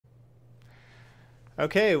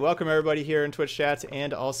Okay, welcome everybody here in Twitch chats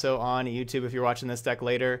and also on YouTube if you're watching this deck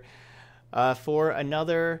later for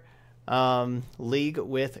another league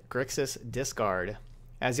with Grixis Discard.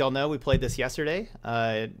 As y'all know, we played this yesterday.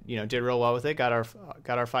 Did real well with it. Got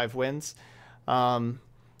our 5 wins, and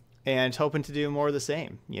hoping to do more of the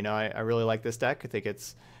same. I really like this deck. I think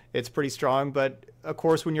it's pretty strong. But of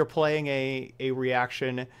course, when you're playing a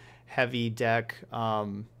reaction heavy deck,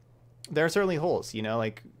 there are certainly holes.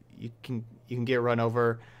 Like you can get run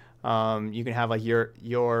over. You can have like your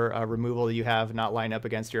removal that you have not line up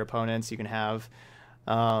against your opponents. You can have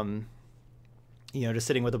just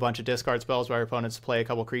sitting with a bunch of discard spells while your opponents play a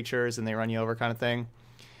couple creatures and they run you over kind of thing.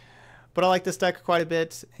 But I like this deck quite a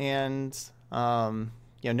bit, and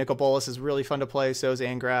Nicol Bolas is really fun to play. So is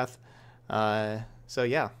Angrath. So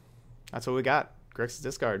yeah, that's what we got. Grixis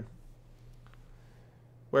Discard.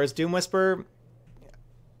 Whereas Doom Whisper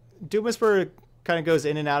kind of goes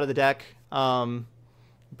in and out of the deck.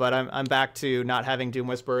 But I'm back to not having Doom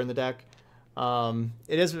Whisperer in the deck.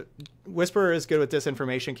 Whisperer is good with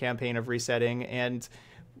Disinformation Campaign of resetting, and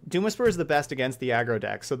Doom Whisperer is the best against the aggro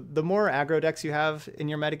deck. So the more aggro decks you have in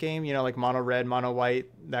your metagame, like mono red, mono white,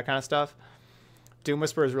 that kind of stuff, Doom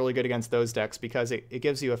Whisperer is really good against those decks because it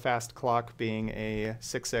gives you a fast clock, being a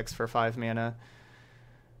 6/6 for 5 mana.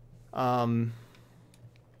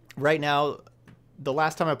 Right now, the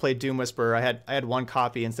last time I played Doom Whisperer, I had 1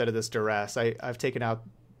 copy instead of this Duress. I've taken out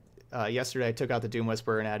yesterday. I took out the Doom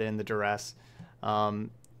Whisperer and added in the Duress.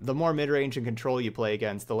 The more mid-range and control you play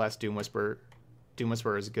against, the less Doom Whisperer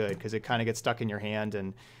is good, because it kind of gets stuck in your hand,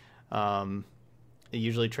 and it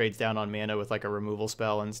usually trades down on mana with like a removal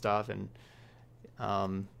spell and stuff. And I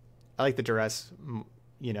like the Duress,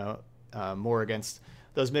 more against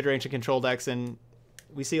those mid-range and control decks, and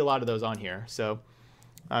we see a lot of those on here. So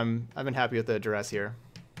I've been happy with the Duress here.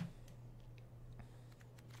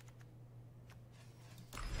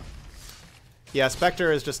 Yeah,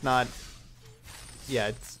 Spectre is just not...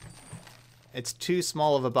 Yeah, it's too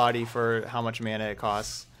small of a body for how much mana it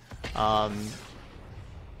costs.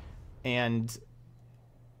 And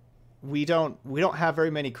we don't have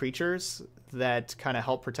very many creatures that kind of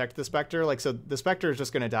help protect the Spectre. Like, so the Spectre is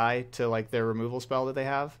just going to die to like their removal spell that they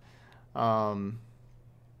have. And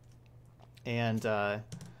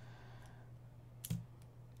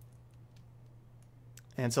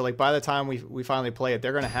so like by the time we finally play it,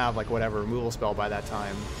 they're going to have like whatever removal spell by that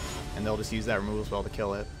time, and they'll just use that removal spell to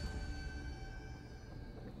kill it.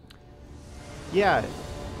 Yeah,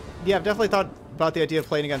 I've definitely thought about the idea of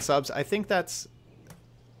playing against subs. I think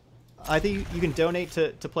you can donate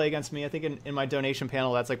to play against me. I think in my donation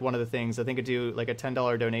panel, that's like one of the things. I think I do like a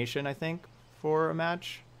 $10 donation, I think, for a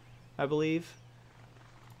match, I believe.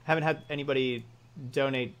 Haven't had anybody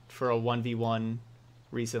donate for a 1v1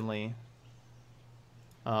 recently.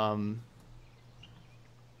 But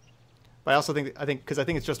I also think because I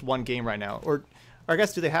think it's just one game right now, or I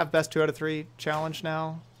guess, do they have best 2 out of 3 challenge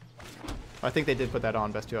now? I think they did put that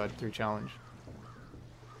on, best 2 out of 3 challenge.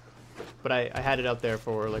 But I had it out there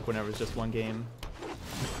for like whenever it was just one game.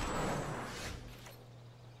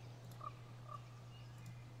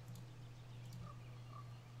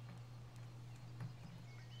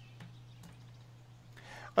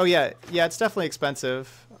 Oh yeah, it's definitely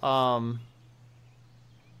expensive. All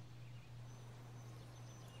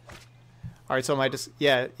right, so that's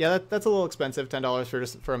a little expensive,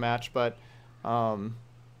 $10 for a match, but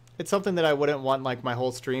it's something that I wouldn't want like my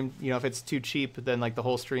whole stream. If it's too cheap, then like the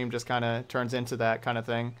whole stream just kind of turns into that kind of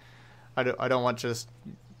thing. I don't want just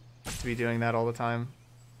to be doing that all the time.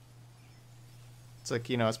 It's like,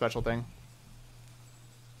 a special thing.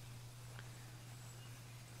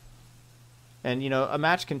 And a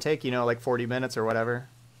match can take like 40 minutes or whatever.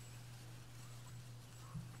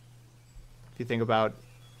 If you think about,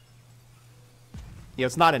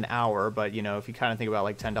 it's not an hour, but if you kind of think about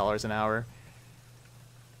like $10 an hour.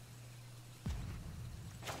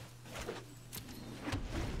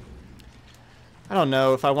 I don't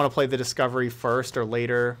know if I want to play the Discovery first or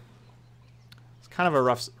later. It's kind of a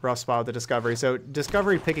rough spot with the Discovery. So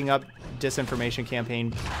Discovery picking up Disinformation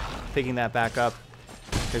Campaign, picking that back up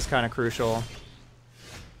is kind of crucial.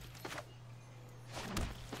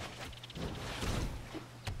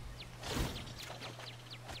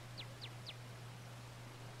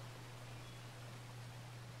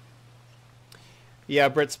 Yeah,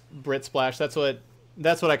 Brit Splash. That's what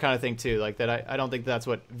I kind of think too. Like that. I don't think that's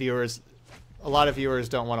what viewers. A lot of viewers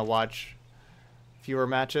don't want to watch fewer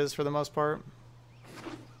matches for the most part.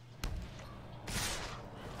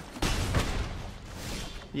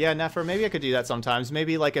 Yeah, Nefer, maybe I could do that sometimes.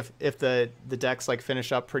 Maybe like if the decks like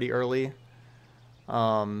finish up pretty early.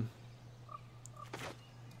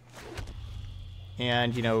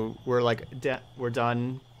 and you know we're like we're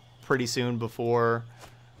done pretty soon before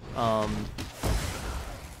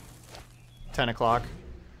 10 o'clock.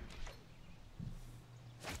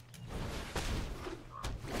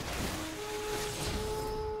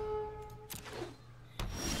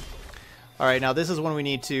 All right, now this is when we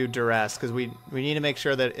need to duress, because we need to make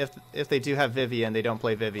sure that if they do have Vivian, they don't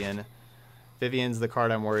play Vivian. Vivian's the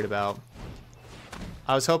card I'm worried about.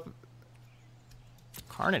 I was hoping...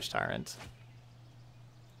 Carnage Tyrant.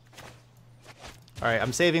 All right,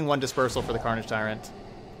 I'm saving one Dispersal for the Carnage Tyrant.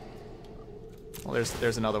 Well,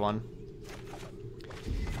 there's another one.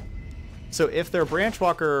 So if their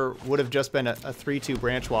Branchwalker would have just been a 3/2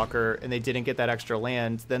 Branchwalker and they didn't get that extra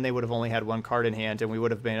land, then they would have only had one card in hand, and we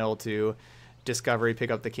would have been able to Discovery,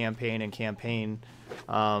 pick up the campaign, and campaign.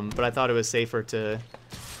 But I thought it was safer to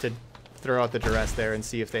throw out the Duress there and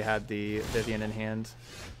see if they had the Vivian in hand.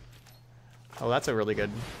 Oh, that's a really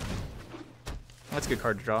good... That's a good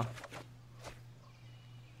card to draw.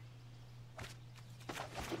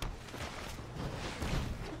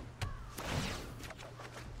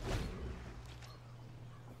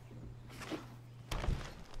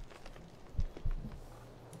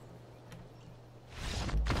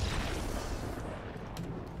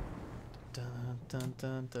 Dun,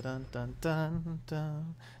 dun, dun, dun, dun, dun,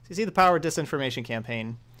 dun. So you see the power of Disinformation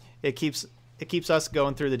campaign. It keeps us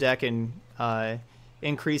going through the deck and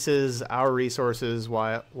increases our resources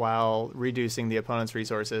while reducing the opponent's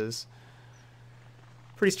resources.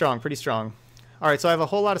 Pretty strong, pretty strong. All right, so I have a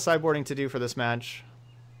whole lot of sideboarding to do for this match.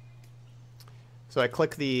 So I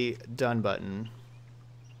click the done button.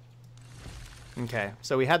 Okay,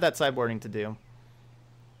 so we had that sideboarding to do.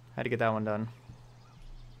 Had to get that one done.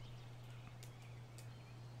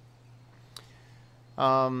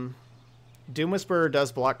 Doom Whisperer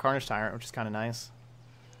does block Carnage Tyrant, which is kind of nice.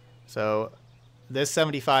 So this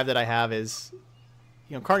 75 that I have is,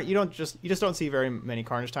 you know, you just don't see very many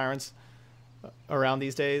Carnage Tyrants around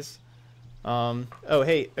these days. Oh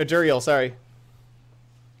hey, Aduriel, sorry.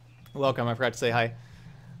 Welcome. I forgot to say hi.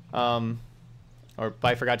 Or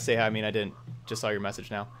by forgot to say hi, I mean I didn't. Just saw your message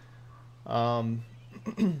now.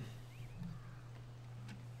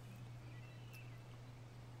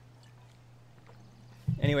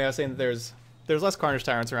 Anyway, I was saying that there's less Carnage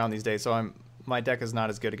Tyrants around these days, so my deck is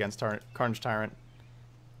not as good against Carnage Tyrant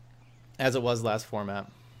as it was last format.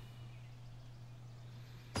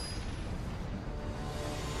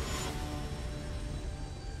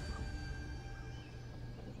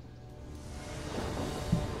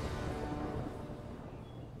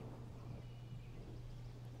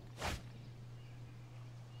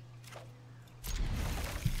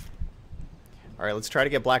 All right, let's try to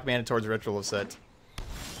get black mana towards Ritual of Soot.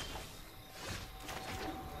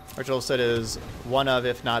 Ritual of Soot is one of,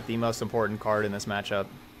 if not the most important card in this matchup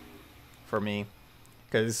for me.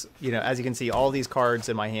 Because, you know, as you can see, all these cards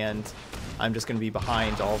in my hand, I'm just going to be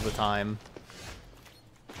behind all the time.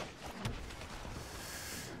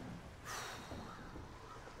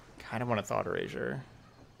 Kind of want a Thought Erasure.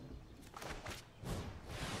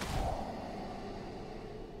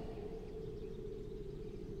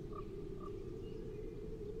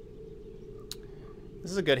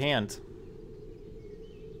 This is a good hand.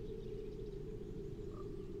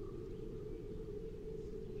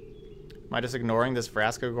 Am I just ignoring this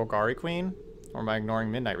Vraska Golgari Queen? Or am I ignoring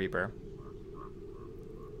Midnight Reaper?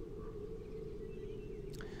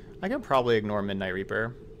 I could probably ignore Midnight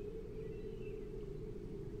Reaper.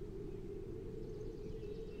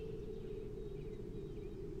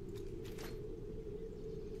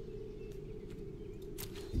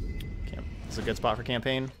 This is a good spot for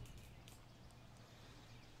campaign.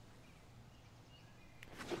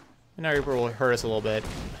 Midnight Reaper will hurt us a little bit.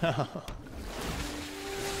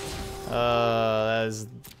 That is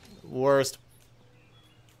worst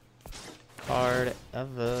card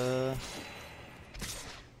ever.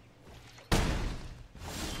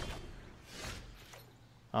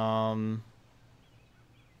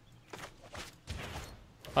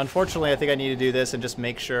 Unfortunately, I think I need to do this and just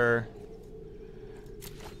make sure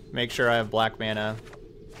I have black mana.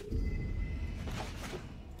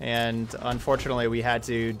 And unfortunately, we had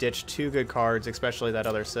to ditch two good cards, especially that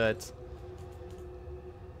other set.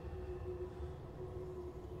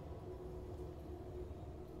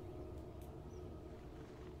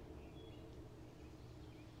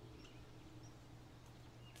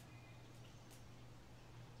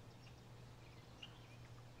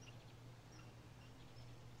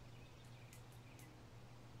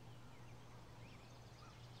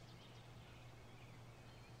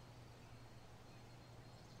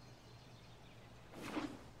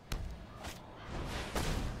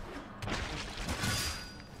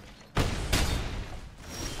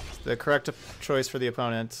 the correct choice for the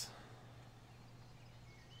opponent.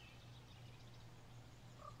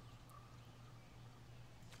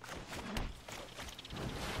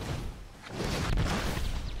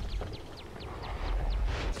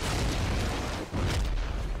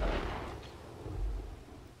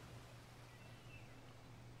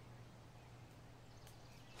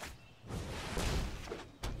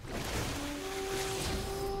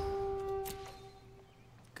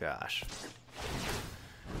 Gosh.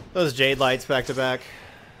 Those Jade Lights back to back.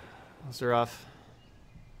 Those are rough.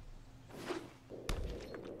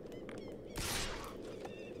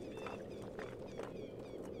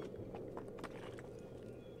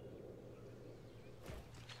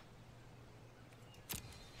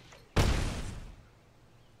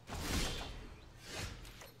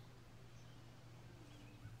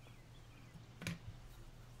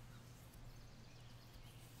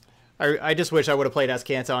 I just wish I would have played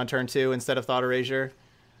Azcanta on turn 2 instead of Thought Erasure.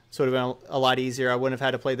 So it would have been a lot easier. I wouldn't have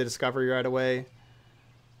had to play the Discovery right away.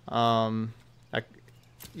 I,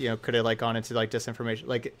 could have like gone into like Disinformation.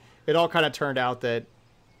 Like it all kind of turned out that,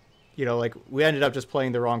 like we ended up just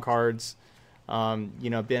playing the wrong cards.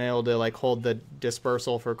 Being able to like hold the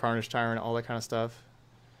Dispersal for Carnage Tyrant, all that kind of stuff.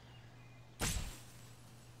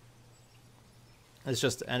 It's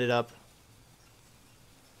just ended up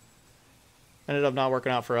not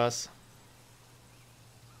working out for us.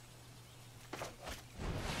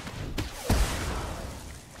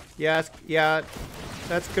 Yeah,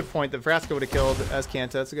 that's a good point. The Vraska would have killed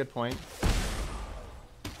Azcanta. That's a good point.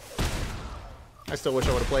 I still wish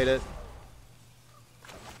I would have played it.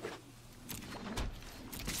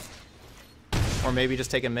 Or maybe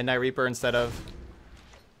just taking Midnight Reaper instead of...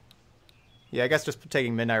 Yeah, I guess just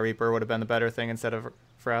taking Midnight Reaper would have been the better thing instead of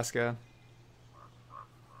Vraska.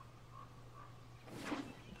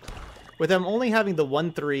 With them only having the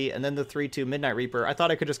 1/3 and then the 3/2 Midnight Reaper, I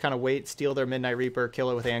thought I could just kind of wait, steal their Midnight Reaper,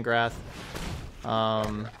 kill it with Angrath.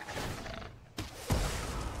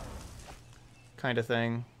 Kind of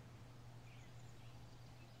thing.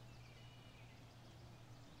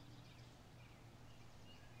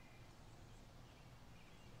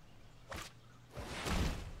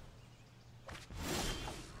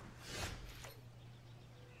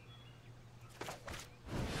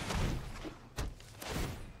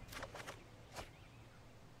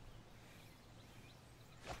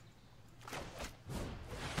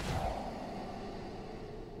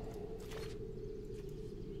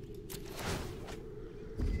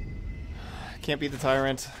 Can't beat the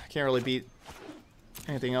Tyrant. Can't really beat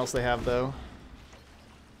anything else they have, though.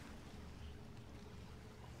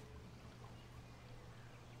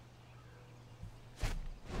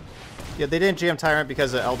 Yeah, they didn't jam Tyrant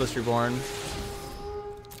because of Eldest Reborn.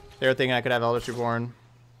 They were thinking I could have Eldest Reborn.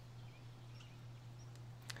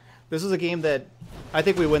 This is a game that... I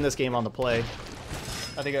think we win this game on the play.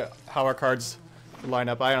 I think how our cards line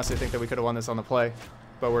up, I honestly think that we could have won this on the play.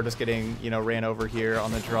 But we're just getting, ran over here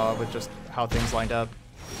on the draw with just how things lined up.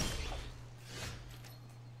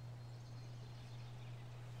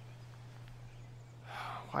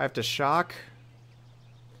 I have to shock.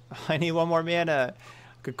 I need one more mana.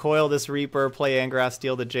 Could coil this Reaper, play Angrath,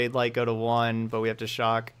 steal the Jade Light, go to 1, but we have to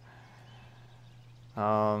shock.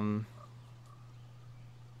 Yeah,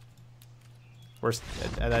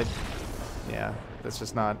 that's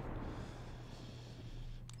just not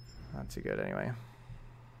too good anyway.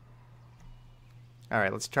 All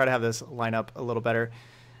right, let's try to have this line up a little better.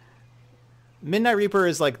 Midnight Reaper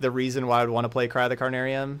is like the reason why I would want to play Cry of the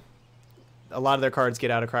Carnarium. A lot of their cards get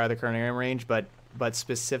out of Cry of the Carnarium range, but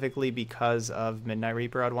specifically because of Midnight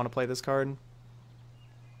Reaper, I'd want to play this card.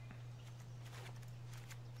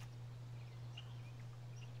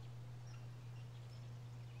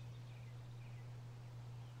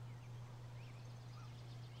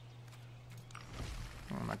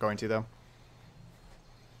 I'm not going to, though.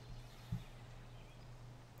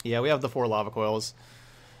 Yeah, we have the 4 Lava Coils.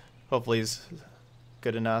 Hopefully he's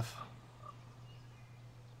good enough.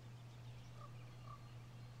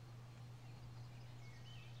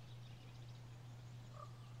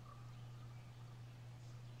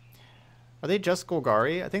 Are they just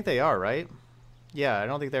Golgari? I think they are, right? Yeah, I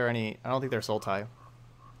don't think they're Sultai.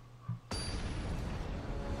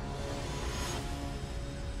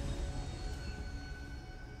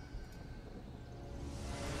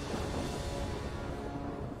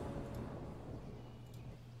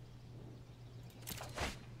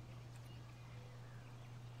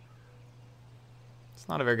 It's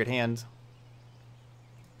not a very good hand.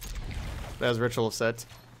 That was Ritual of Set.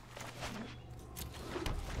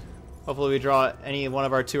 Hopefully we draw any one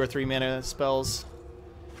of our 2 or 3 mana spells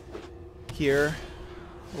here,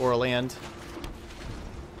 or a land.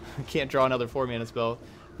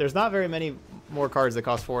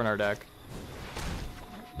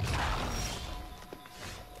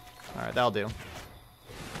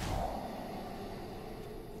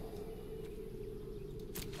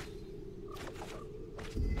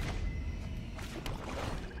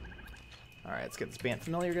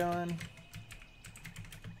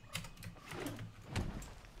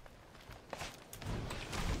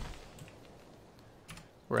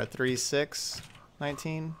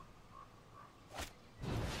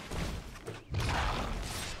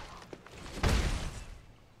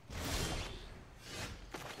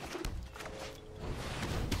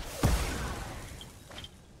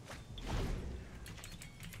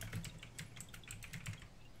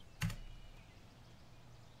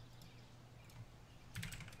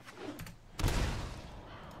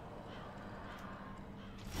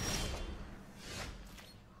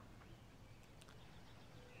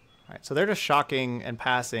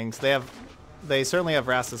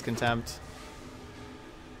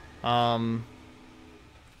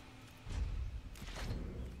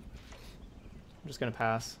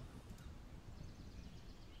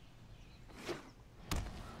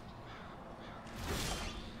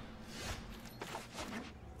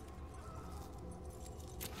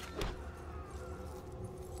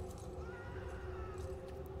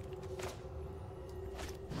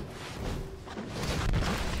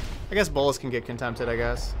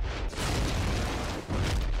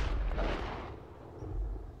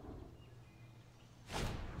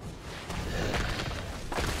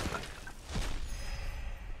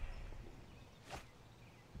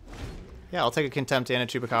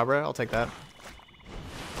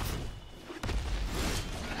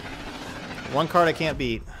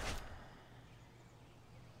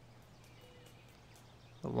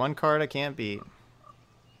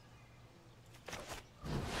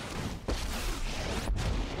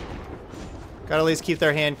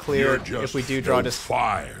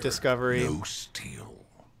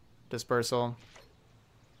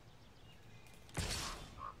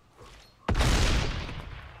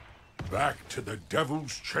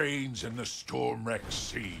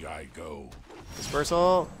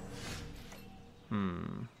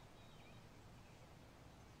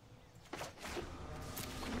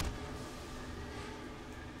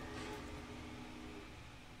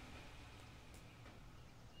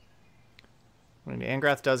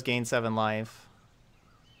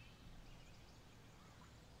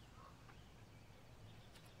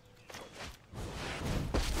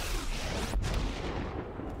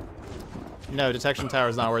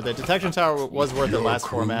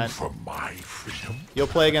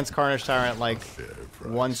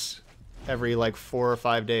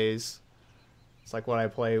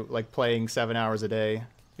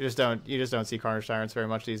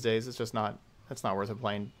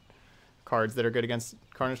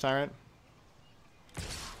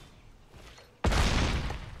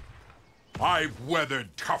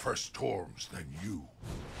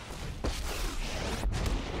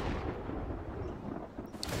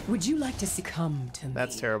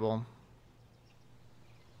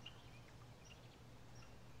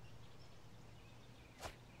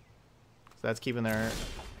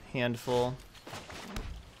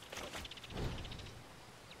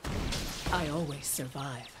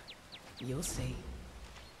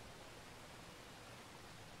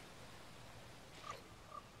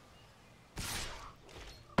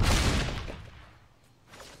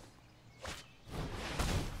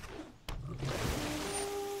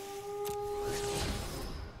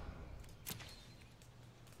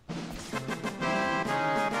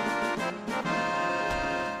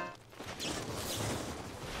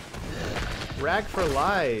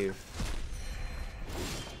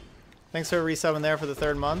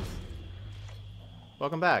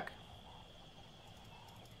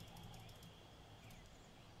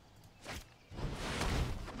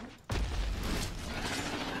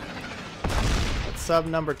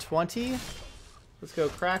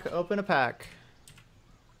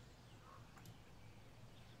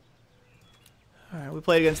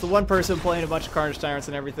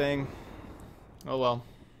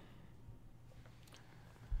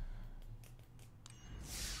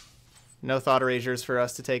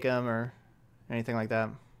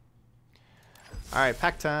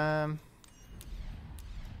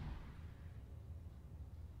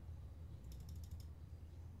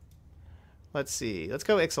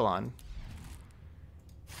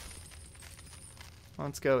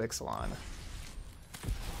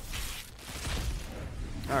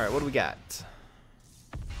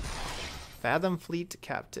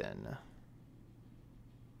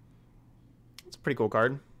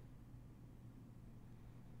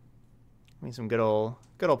 I mean, some good old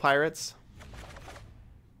pirates.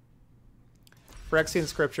 Phyrexian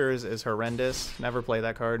Scriptures is horrendous. Never play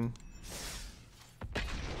that card.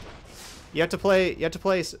 You have to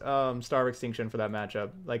play Star of Extinction for that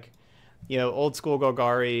matchup. Like, you know, old school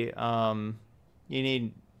Golgari, you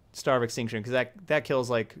need Star of Extinction because that kills,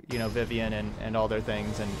 like, you know, Vivian and all their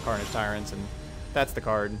things and Carnage Tyrants, and that's the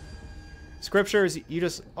card. Scriptures,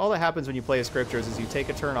 all that happens when you play a Scriptures is you take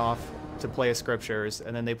a turn off to play a Scriptures,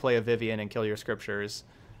 and then they play a Vivian and kill your Scriptures,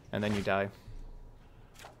 and then you die.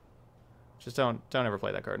 Just don't ever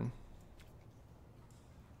play that card.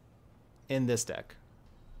 In this deck.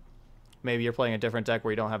 Maybe you're playing a different deck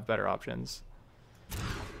where you don't have better options,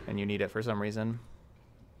 and you need it for some reason.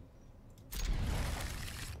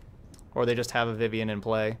 Or they just have a Vivian in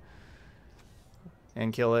play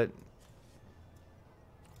and kill it.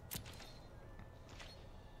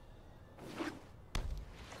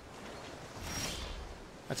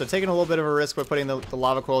 So taking a little bit of a risk by putting the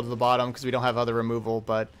Lava Coil to the bottom because we don't have other removal,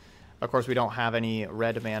 but of course we don't have any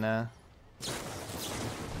red mana.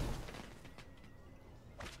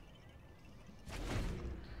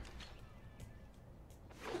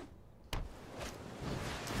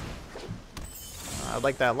 I'd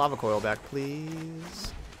like that Lava Coil back,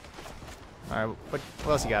 please. Alright, what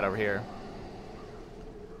else you got over here?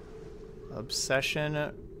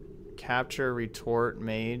 Obsession, Capture, Retort,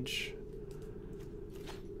 Mage.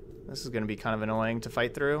 This is going to be kind of annoying to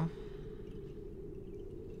fight through.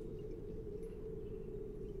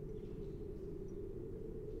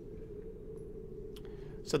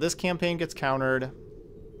 So this campaign gets countered.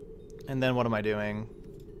 And then what am I doing?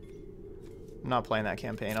 I'm not playing that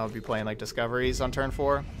campaign. I'll be playing like Discoveries on turn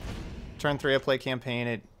 4. Turn 3 I play campaign.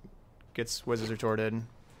 It gets Wizards Retorted.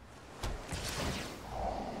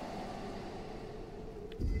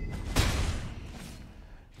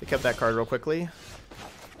 They kept that card real quickly.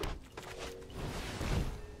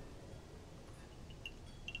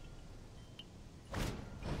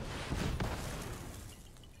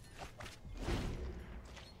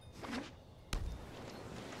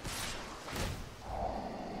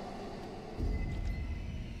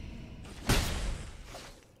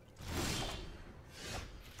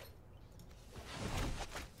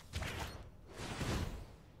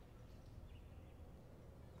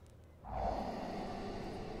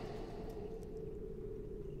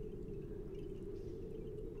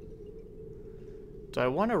 Do I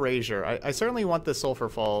want Erasure? I certainly want the Sulphur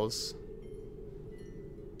Falls.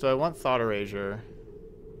 Do I want Thought Erasure?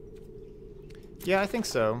 Yeah, I think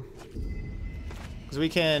so. Because we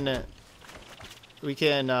can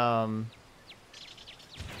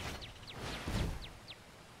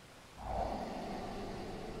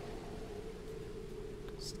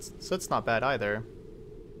so it's not bad either.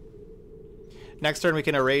 Next turn we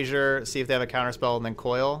can Erasure, see if they have a counterspell, and then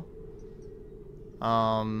Coil.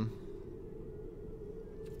 I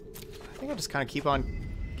think I'll just kind of keep on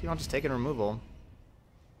just taking removal.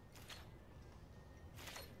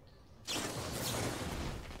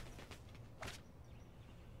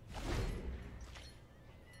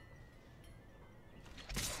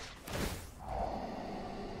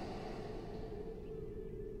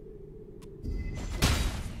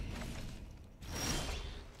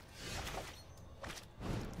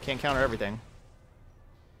 Can't counter everything.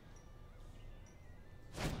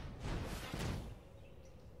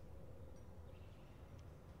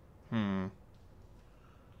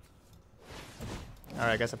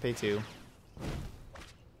 Alright, I guess I pay 2.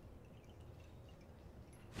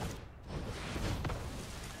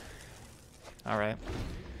 Alright.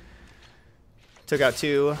 Took out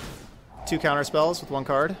two counter spells with 1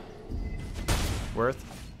 card. Worth.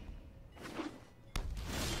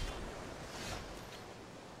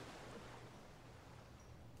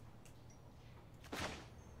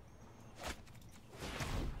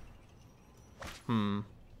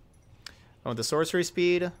 Oh, the sorcery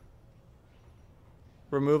speed,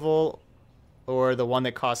 removal, or the one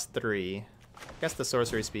that costs 3. I guess the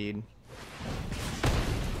sorcery speed.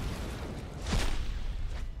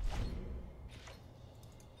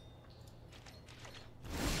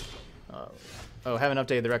 Oh, haven't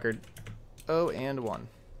updated the record. 0-1.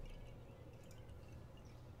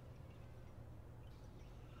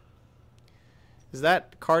 Is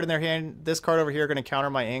that card in their hand, this card over here, going to counter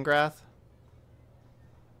my Angrath?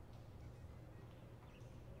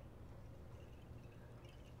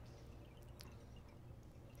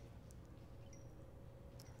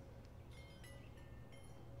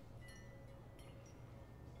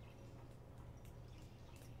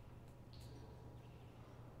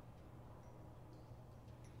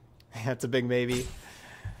 That's a big maybe.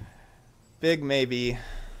 Big maybe.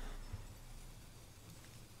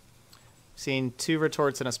 Seen 2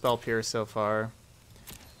 retorts and a spell pierce so far.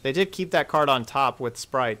 They did keep that card on top with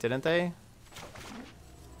Sprite, didn't they?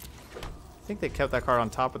 I think they kept that card on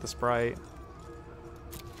top with the Sprite.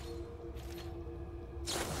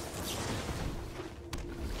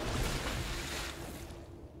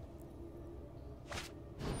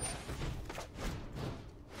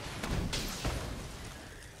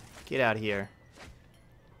 Get out of here.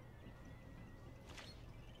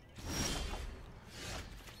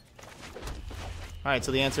 Alright,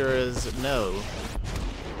 so the answer is no.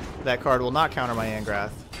 That card will not counter my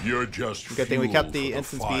Angrath. You're just Good thing we kept the fuel for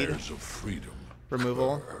instant fires speed of freedom.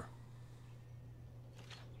 removal.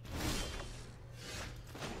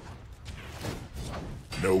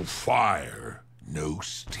 No fire, no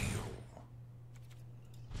steel.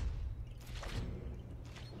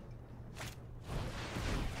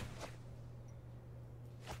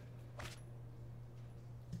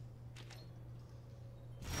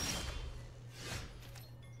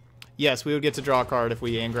 Yes, we would get to draw a card if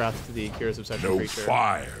we Angrath the Curious Obsession No creature.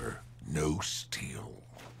 fire, no steel.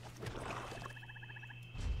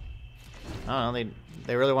 I don't know,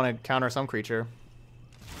 they really want to counter some creature.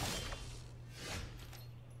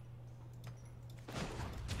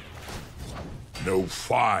 No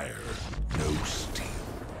fire, no steel.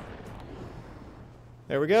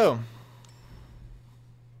 There we go.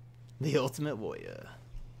 The ultimate warrior.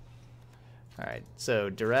 Alright, so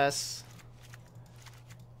duress,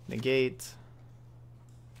 negate,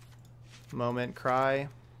 moment, cry.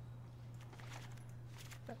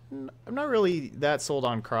 I'm not really that sold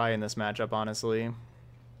on cry in this matchup, honestly.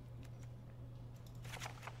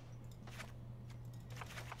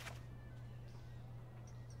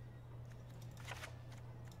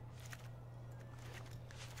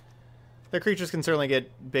 Their creatures can certainly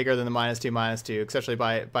get bigger than the -2/-2, especially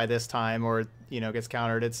by this time, or gets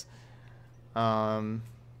countered. It's don't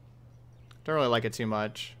really like it too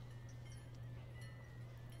much.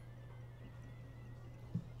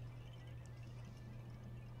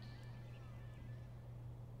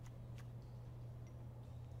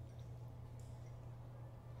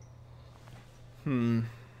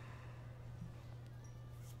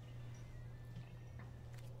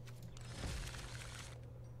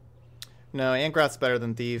 No, Angrath's better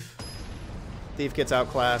than Thief. Thief gets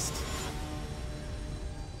outclassed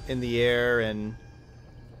in the air and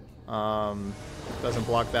doesn't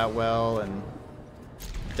block that well and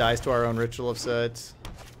dies to our own Ritual of Soot.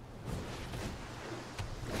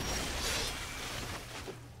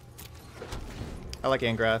 I like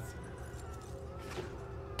Angrath.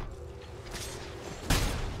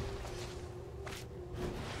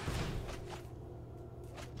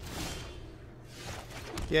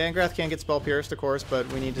 Yeah, Angrath can get spell pierced, of course, but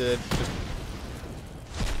we need to just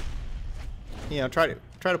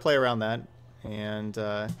try to play around that. And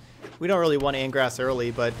we don't really want Angrath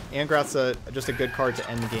early, but Angrath's just a good card to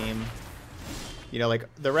end the game. Like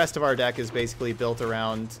the rest of our deck is basically built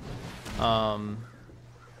around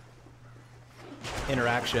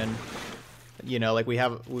interaction. Like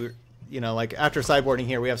like after sideboarding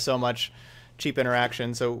here, we have so much cheap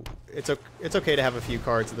interaction, so it's okay to have a few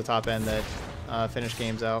cards at the top end that finish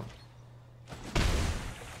games out.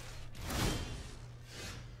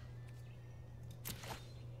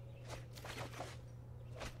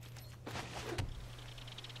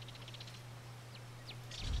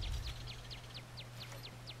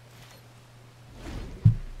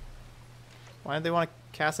 Why do they want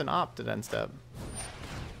to cast an Opt at end step?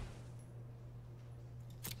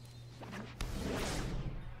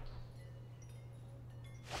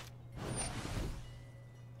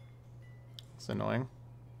 It's annoying.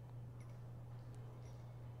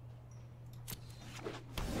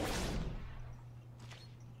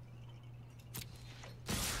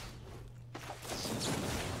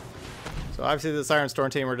 So obviously the Siren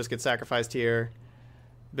Storm Tamer just gets sacrificed here.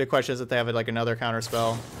 Big question is if they have like another counter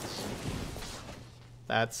spell.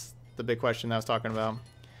 That's the big question that I was talking about.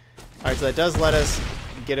 Alright, so that does let us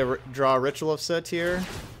draw a Ritual of Soot here.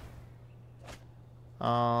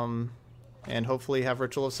 And hopefully have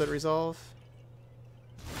Ritual of Soot resolve.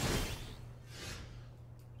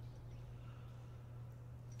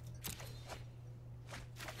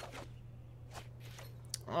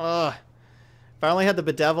 Ugh. If I only had the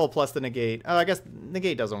Bedevil plus the Negate. Oh, I guess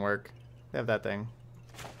Negate doesn't work. They have that thing.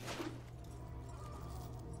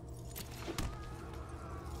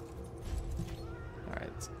 Alright,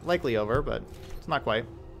 it's likely over, but it's not quite.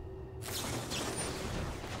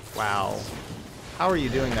 Wow. How are you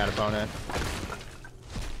doing that, opponent?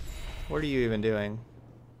 What are you even doing?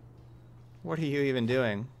 What are you even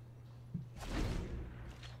doing?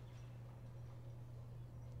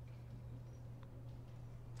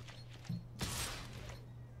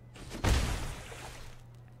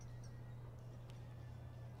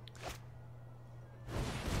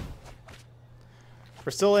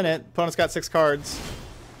 We're still in it. Opponent's got 6 cards.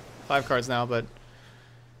 5 cards now, but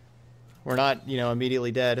we're not, you know,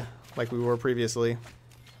 immediately dead like we were previously.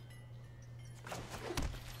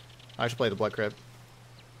 I should play the Blood Crypt.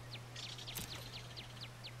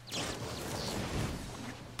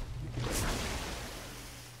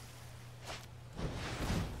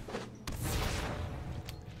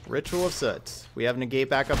 Ritual of Soot. We have negate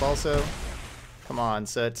backup also. Come on,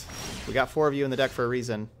 Soot. We got 4 of you in the deck for a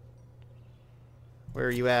reason. Where are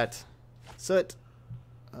you at? Soot.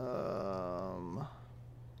 I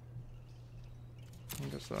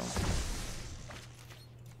guess so.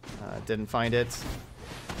 Didn't find it.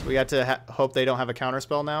 We got to hope they don't have a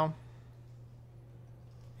counterspell now.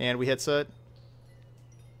 And we hit Soot.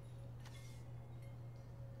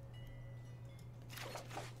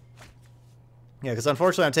 Yeah, because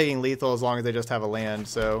unfortunately I'm taking lethal as long as they just have a land,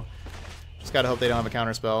 so just gotta hope they don't have a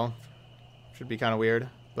counterspell. Should be kind of weird,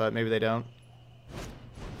 but maybe they don't.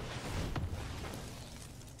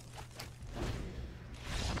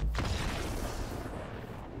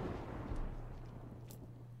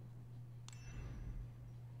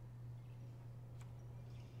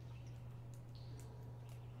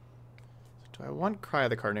 Do I want Cry of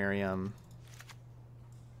the Carnarium?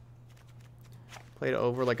 Played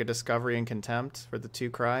over like a Discovery and Contempt for the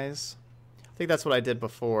 2 cries. I think that's what I did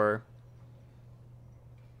before.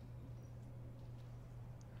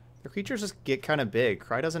 The creatures just get kind of big.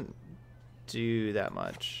 Cry doesn't do that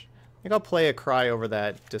much. I think I'll play a Cry over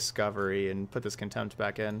that Discovery and put this Contempt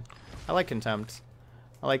back in. I like Contempt.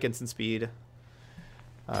 I like instant speed.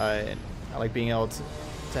 I like being able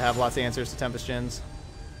to have lots of answers to Tempest Gens.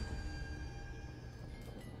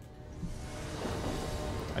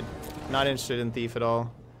 Not interested in Thief at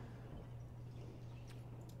all.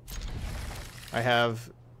 I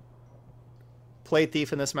have played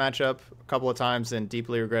Thief in this matchup a couple of times and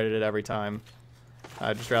deeply regretted it every time.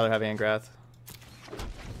 I'd just rather have Angrath.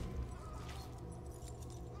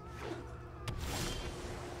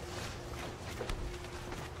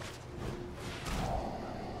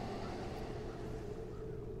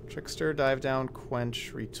 Trickster, Dive Down,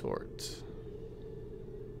 Quench, Retort.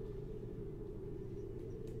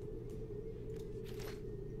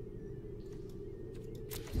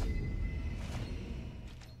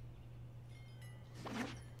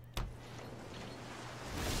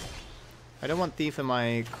 I don't want Thief in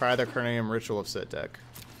my Cry the Carnarium Ritual of Soot deck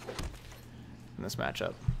in this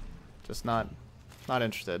matchup. Just not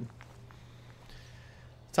interested.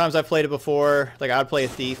 Times I've played it before, like I would play a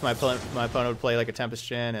Thief, my opponent would play like a Tempest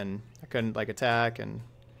Gen, and I couldn't like attack, and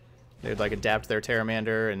they would like adapt their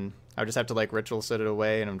Terramander, and I would just have to like Ritual Soot it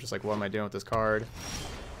away, and I'm just like, what am I doing with this card?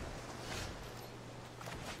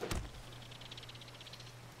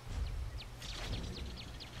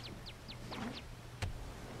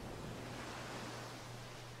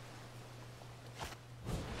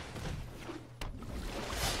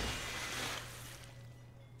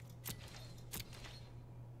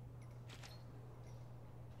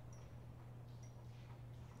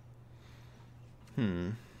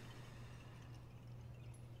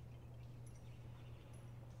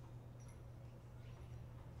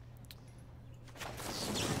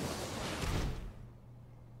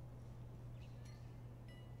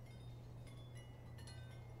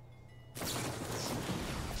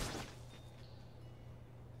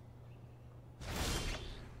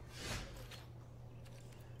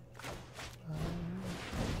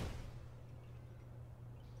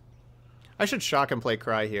 I should shock and play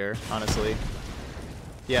Cry here, honestly.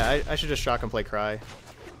 Yeah, I should just shock and play Cry.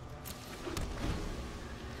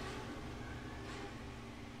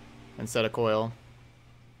 Instead of Coil.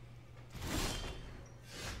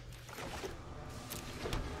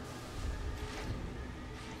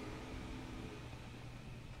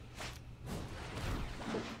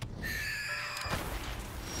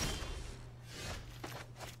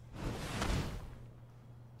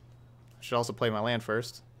 I should also play my land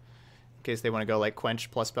first. In case they want to go like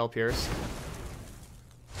Quench plus Spell Pierce.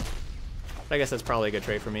 But I guess that's probably a good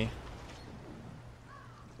trade for me.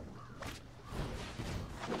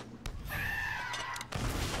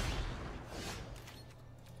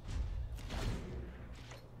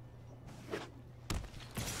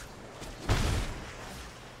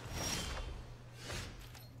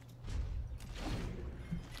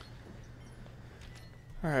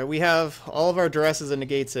 Alright, we have all of our duresses and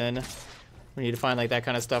negates in. We need to find like that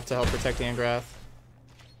kind of stuff to help protect Angrath.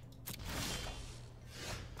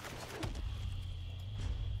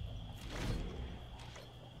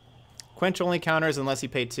 Quench only counters unless he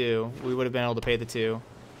paid 2. We would have been able to pay the 2.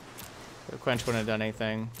 But Quench wouldn't have done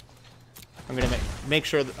anything. I'm gonna make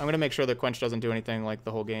sure that Quench doesn't do anything like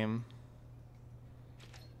the whole game.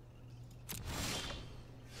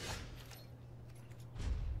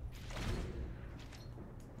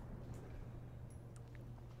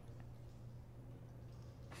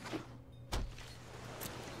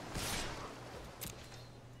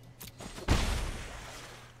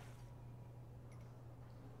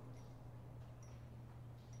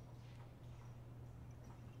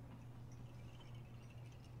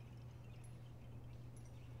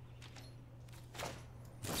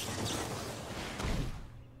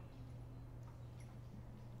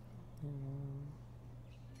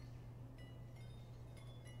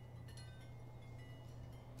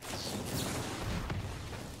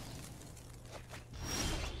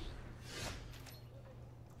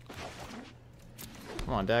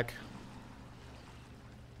 on deck.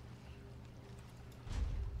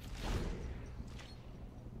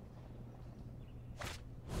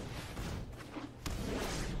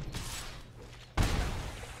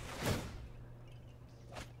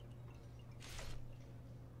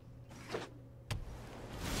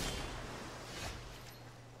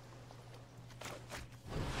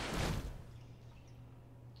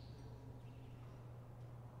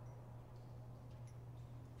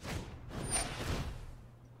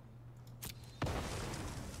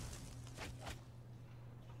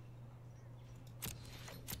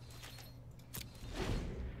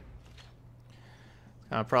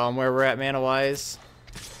 Problem where we're at mana-wise.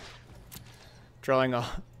 Drawing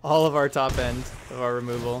all of our top end of our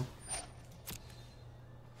removal.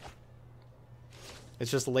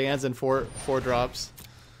 It's just lands and four drops.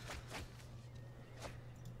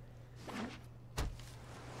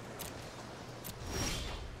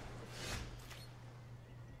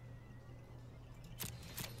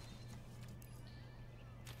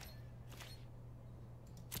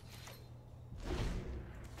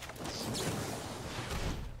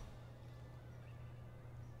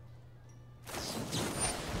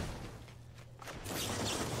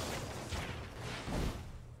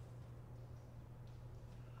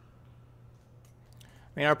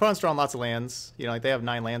 I mean, our opponent's drawing lots of lands. You know, like they have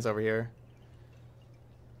 9 lands over here.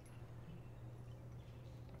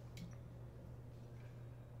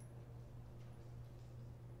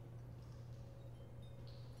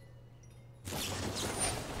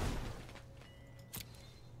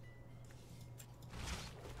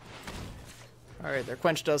 Alright, their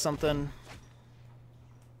Quench does something.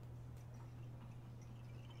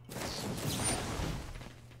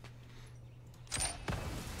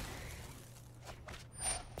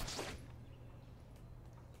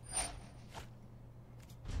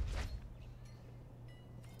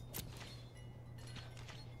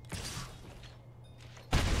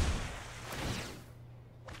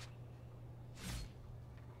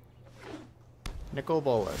 Nicol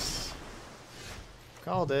Bolas.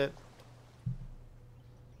 Called it.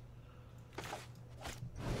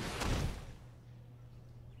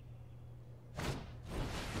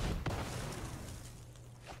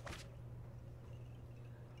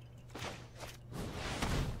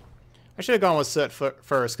 I should have gone with Soot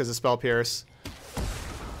first because of Spell Pierce.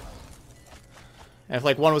 And if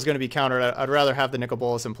like one was going to be countered, I'd rather have the Nicol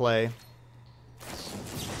Bolas in play.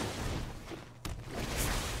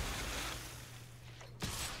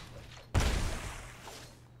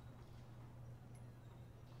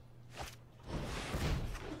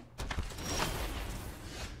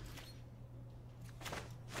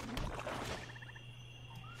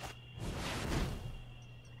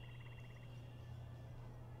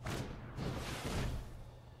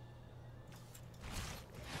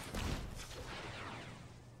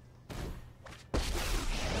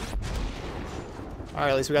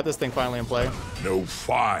 Alright, at least we got this thing finally in play. No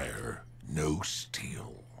fire, no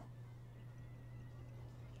steel.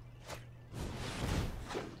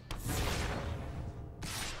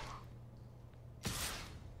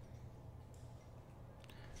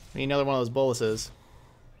 We need another one of those boluses.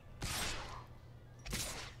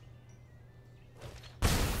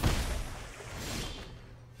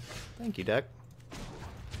 Thank you, deck.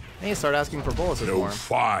 I need to start asking for boluses No more.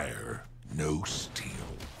 fire, no steel.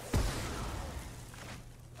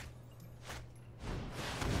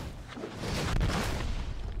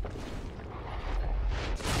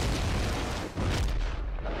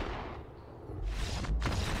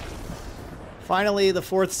 Finally, the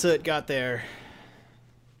 4th Soot got there.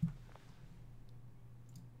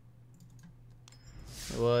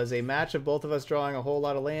 It was a match of both of us drawing a whole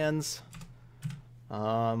lot of lands,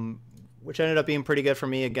 which ended up being pretty good for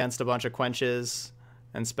me against a bunch of Quenches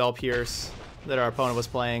and Spell Pierce that our opponent was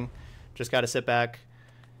playing. Just got to sit back,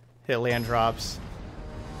 hit land drops.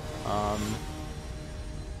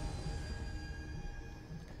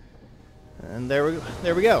 And there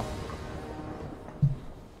we go.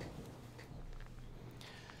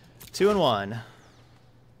 2-1. I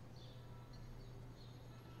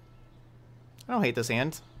don't hate this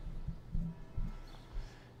hand.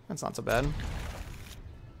 That's not so bad.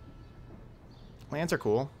 Lands are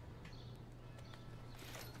cool.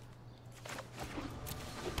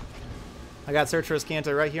 I got Search for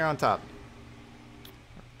Azcanta right here on top.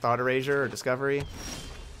 Thought Erasure or Discovery.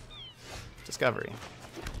 Discovery.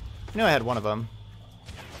 I knew I had one of them.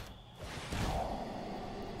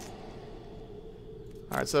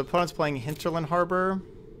 Alright, so opponent's playing Hinterland Harbor.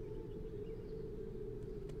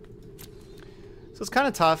 So it's kind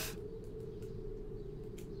of tough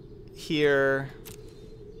here.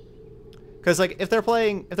 Because like if they're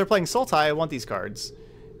playing Sultai, I want these cards.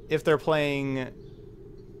 if they're playing,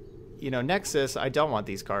 you know, Nexus, I don't want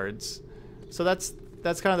these cards. So that's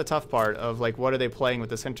kind of the tough part of, like, what are they playing with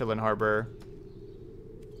this Hinterland Harbor?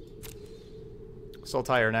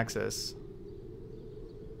 Sultai or Nexus?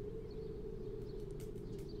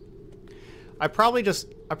 I probably just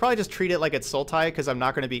treat it like it's Sultai because I'm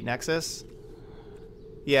not going to beat Nexus.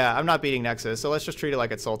 Yeah, I'm not beating Nexus, so let's just treat it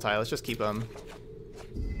like it's Sultai. Let's just keep them.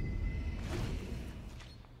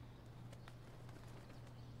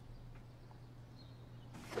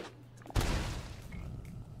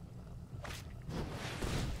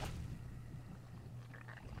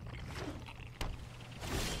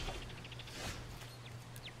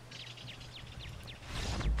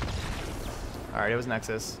 Alright, it was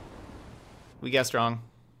Nexus. We guessed wrong.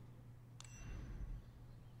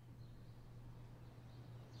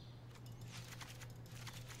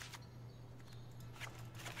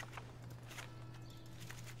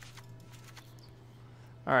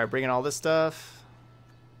 Alright, bringing all this stuff.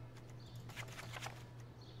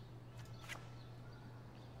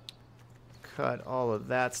 Cut all of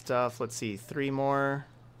that stuff. Let's see, 3 more.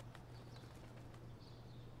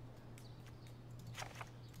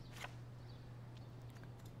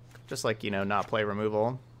 Just like, you know, not play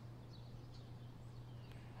removal.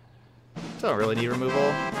 Don't really need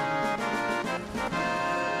removal.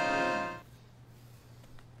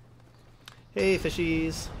 Hey,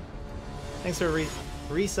 fishies. Thanks for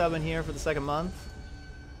resubbing here for the 2nd month.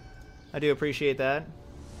 I do appreciate that.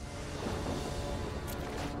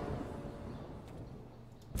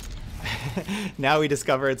 Now we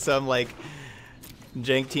discovered some, like,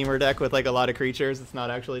 jank teamer deck with, like, a lot of creatures. It's not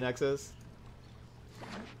actually Nexus.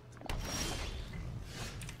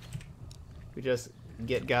 We just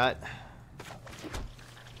got.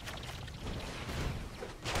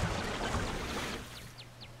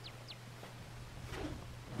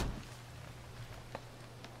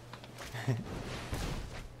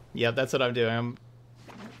 Yep, that's what I'm doing. I'm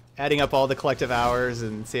adding up all the collective hours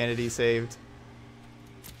and sanity saved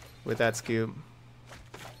with that scoop.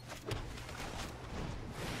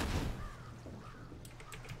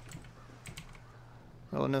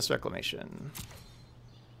 Wilderness Reclamation.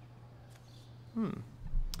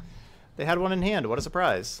 They had one in hand. What a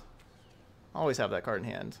surprise. Always have that card in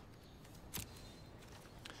hand.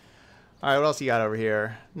 Alright, what else you got over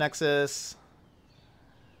here? Nexus.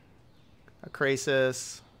 A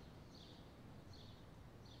Grixis.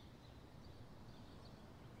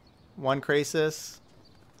 1 Grixis.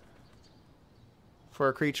 For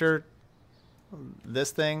a creature.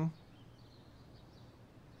 This thing.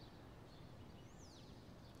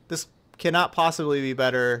 This cannot possibly be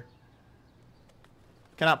better.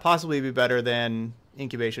 Cannot possibly be better than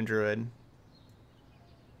Incubation Druid.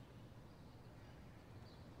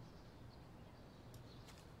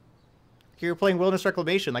 You're playing Wilderness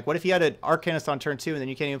Reclamation. Like, what if you had an Arcanist on turn 2 and then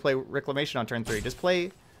you can't even play Reclamation on turn 3? Just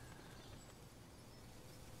play...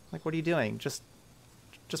 Like, what are you doing? Just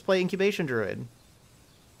play Incubation Druid.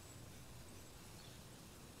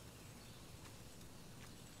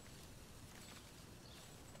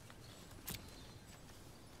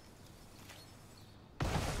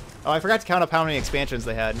 Oh, I forgot to count up how many expansions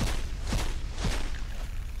they had.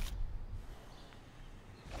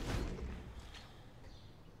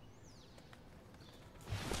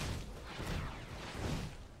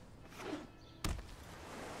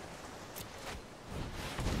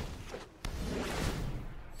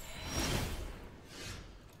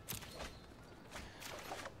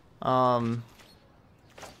 Well,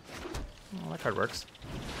 that card works.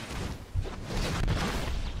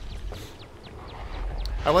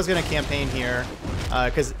 I was gonna campaign here,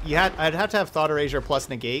 because I'd have to have Thought Erasure plus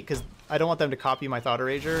negate, because I don't want them to copy my Thought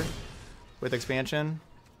Erasure with expansion.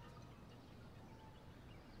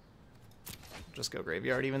 Just go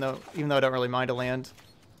graveyard, even though I don't really mind a land.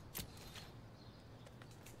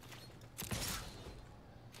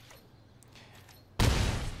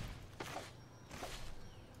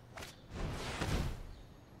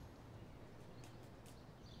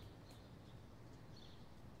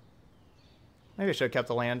 Maybe I should have kept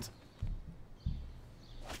the land.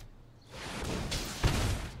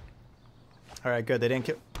 All right, good. They didn't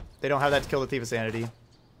kill. They don't have that to kill the Thief of Sanity.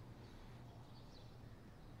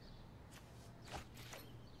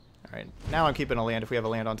 All right, now I'm keeping a land if we have a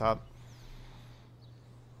land on top.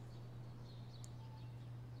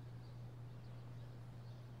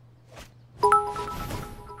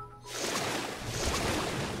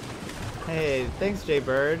 Hey, thanks, Jay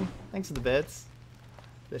Bird. Thanks for the bits.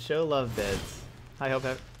 The show love bids. I hope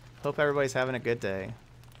everybody's having a good day.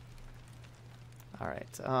 All right.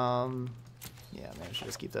 Yeah, maybe I should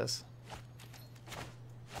just keep this.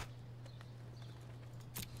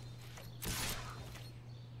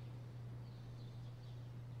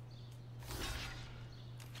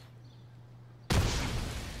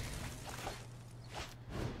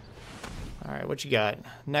 what you got?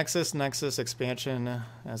 Nexus, expansion,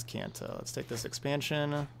 Azcanta. Let's take this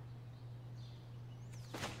expansion.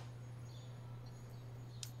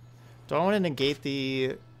 Do I want to negate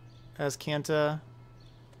the Azcanta?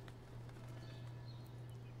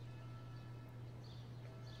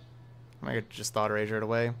 I might just Thought Erasure it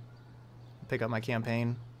away. Pick up my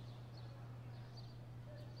campaign.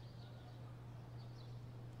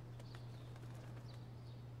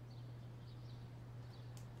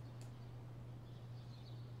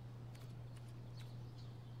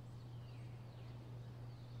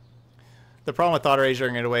 The problem with Thought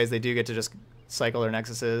Erasuring it away is they do get to just cycle their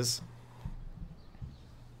Nexuses.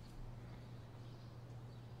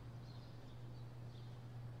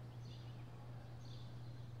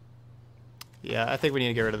 Yeah, I think we need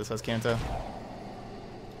to get rid of this Azcanta.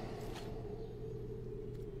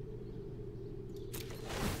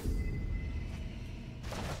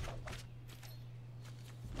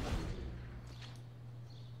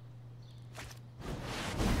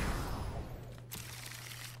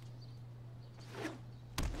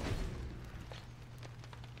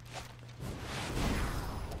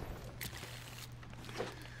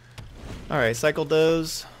 Alright, cycled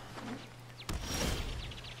those.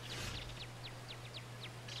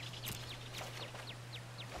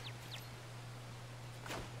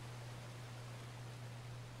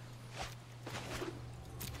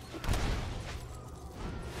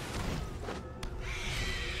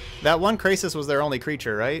 That one Grixis was their only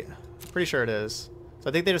creature, right? Pretty sure it is. So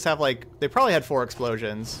I think they just have like, they probably had 4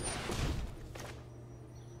 explosions.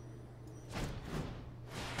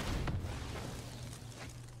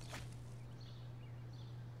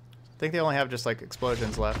 I think they only have just like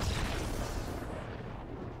explosions left.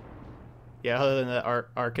 Yeah, other than the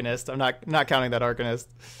Arcanist. I'm not counting that Arcanist.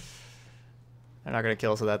 They're not gonna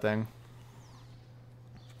kill us with that thing.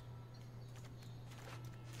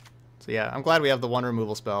 So yeah, I'm glad we have the 1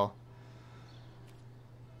 removal spell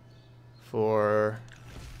for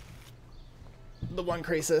the 1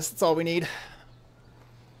 Grixis. That's all we need.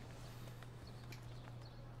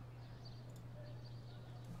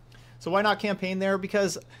 So why not campaign there?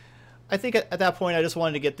 Because I think at that point I just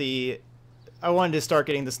wanted to get I wanted to start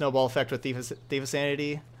getting the snowball effect with Thief of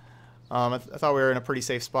Sanity. I thought we were in a pretty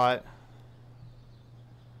safe spot.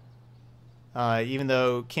 Even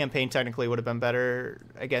though campaign technically would have been better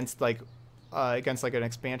against like an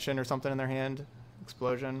expansion or something in their hand,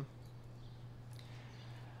 explosion.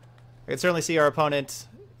 I can certainly see our opponent's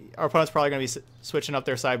probably going to be switching up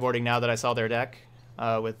their sideboarding now that I saw their deck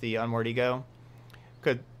with the Unmoored Ego.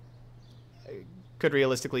 Could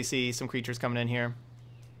realistically see some creatures coming in here,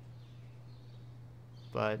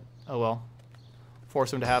 but oh well,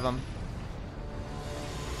 force them to have them.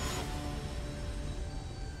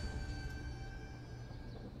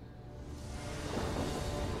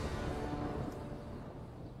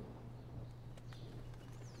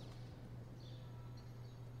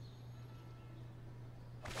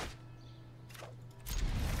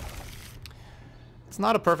 It's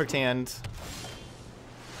not a perfect hand.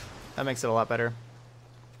 That makes it a lot better.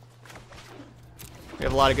 We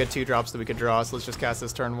have a lot of good 2-drops that we could draw, so let's just cast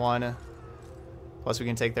this turn 1. Plus we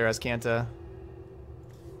can take their Azcanta.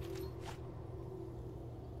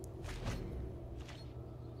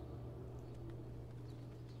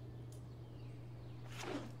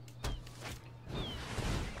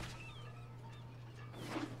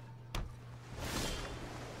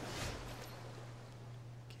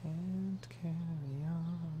 Can't carry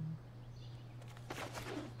on.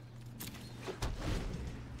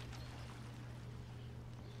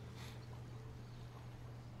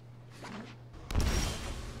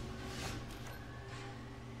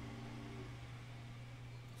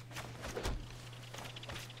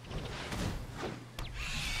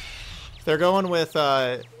 If they're going with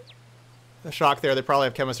a shock there, they probably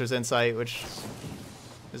have Chemist's Insight, which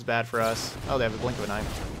is bad for us. Oh, they have a Blink of an Eye.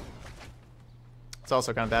 It's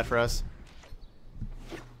also kind of bad for us.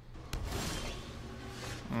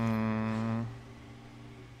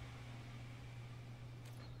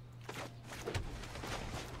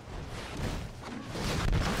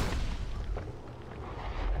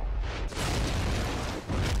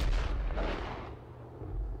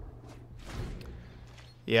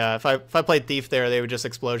 Yeah, if I played Thief there, they would just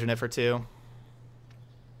explosion it for 2.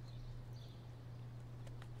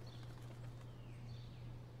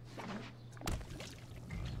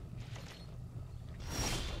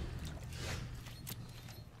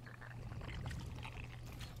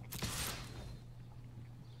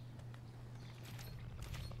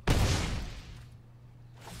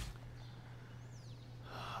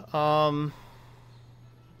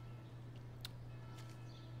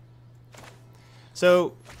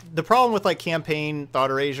 So the problem with like campaign Thought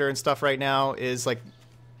Erasure and stuff right now is like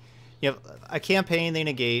you have a campaign, they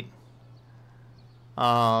negate.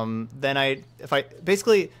 Then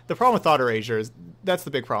basically the problem with Thought Erasure is that's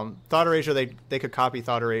the big problem. Thought Erasure, they could copy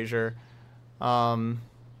Thought Erasure. I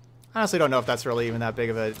honestly don't know if that's really even that big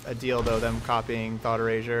of a deal though, them copying Thought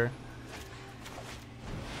Erasure.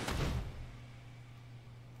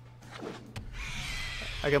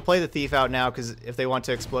 I can play the Thief out now because if they want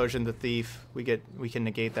to Explosion the Thief, we can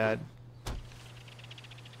negate that.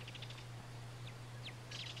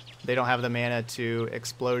 They don't have the mana to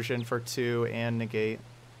Explosion for 2 and negate.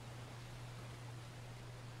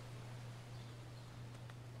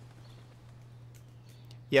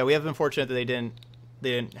 Yeah, we have been fortunate that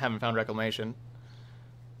they haven't found Reclamation.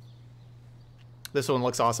 This one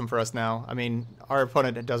looks awesome for us now. I mean, our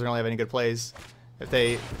opponent doesn't really have any good plays. If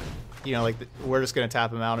they, you know, like we're just gonna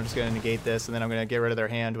tap them out. I'm just gonna negate this, and then I'm gonna get rid of their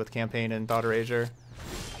hand with Campaign and Thought Erasure.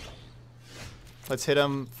 Let's hit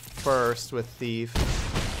them first with Thief.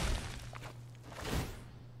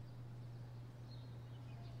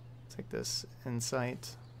 Take this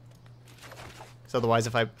Insight. Because otherwise,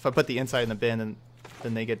 if I put the Insight in the bin,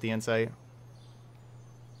 then they get the Insight.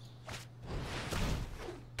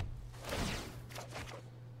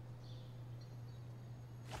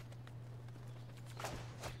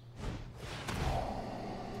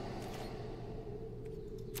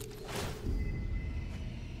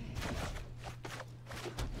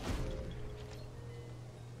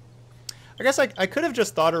 I guess I could have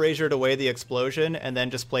just Thought Erasured away the Explosion and then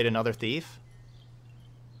just played another Thief.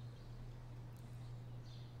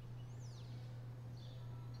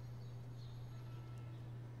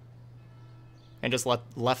 And just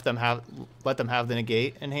let them have the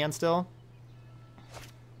negate in hand still.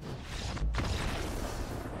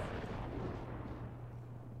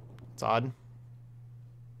 It's odd.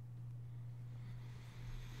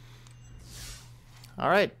 All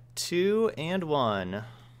right, 2 and 1.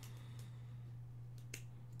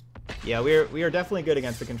 Yeah, we are definitely good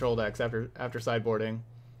against the control decks after sideboarding.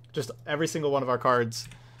 Just every single one of our cards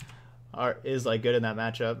is like good in that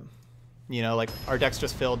matchup. You know, like our deck's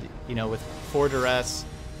just filled, you know, with 4 Duress,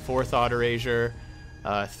 4 Thought Erasure,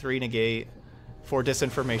 3 Negate, 4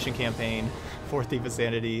 Disinformation Campaign, 4 Thief of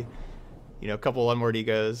Sanity, you know, a couple Unmoored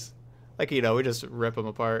Egos. Like, you know, we just rip them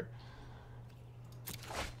apart.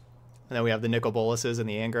 And then we have the Nicol Boluses and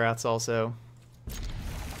the Angraths also.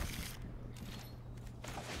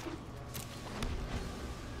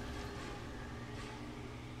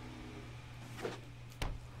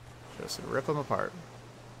 Just rip them apart.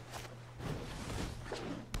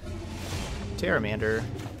 Terramander.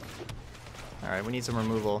 Alright, we need some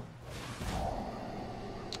removal.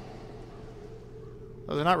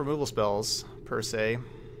 Those are not removal spells, per se.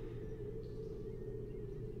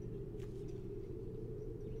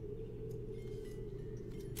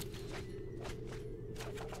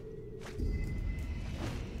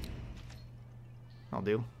 I'll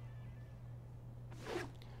do.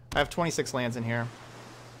 I have 26 lands in here.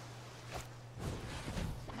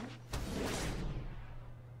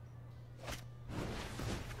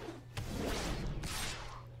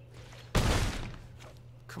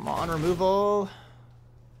 Come on, removal.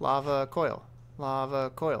 Lava Coil. Lava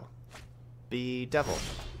Coil. Be Devil.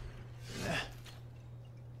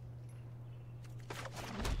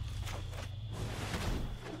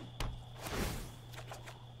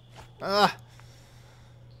 Ah!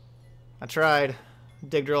 I tried.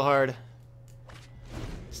 Dig drill hard.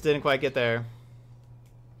 Just didn't quite get there.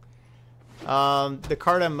 The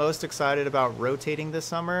card I'm most excited about rotating this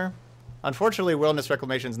summer. Unfortunately, Wilderness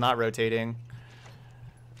Reclamation's not rotating.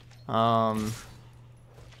 Nor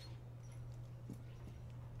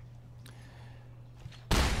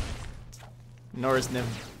is Nim.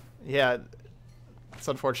 Yeah, it's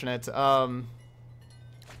unfortunate. Kind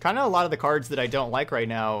of a lot of the cards that I don't like right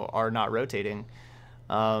now are not rotating.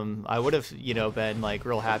 I would have, you know, been like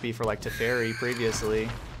real happy for like Teferi previously.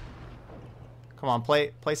 Come on,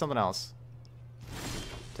 play something else.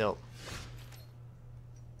 Tilt.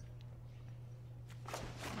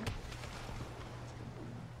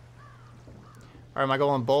 Alright, am I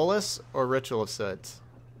going Bolus or Ritual of Soot?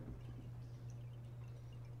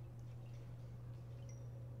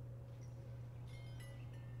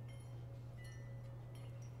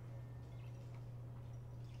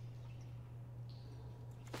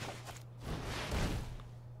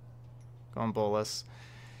 Going Bolus.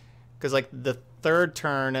 Because, like, the third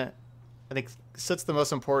turn, I think Soot's the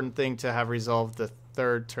most important thing to have resolved the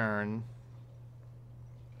third turn.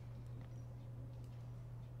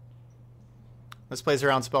 This plays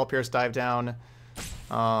around Spell Pierce, Dive Down.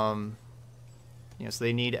 You You know, so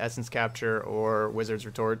they need Essence Capture or Wizard's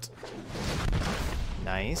Retort.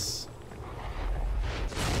 Nice.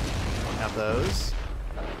 Have those.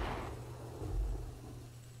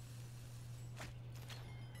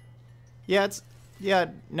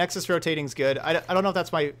 Yeah, Nexus rotating's good. I don't know if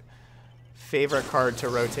that's my favorite card to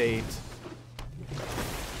rotate.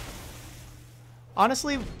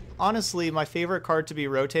 Honestly, my favorite card to be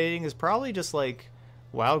rotating is probably just like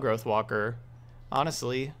Wild Growth Walker.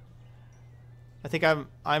 Honestly, I think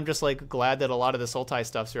I'm just like glad that a lot of the Sultai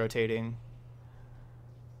stuff's rotating.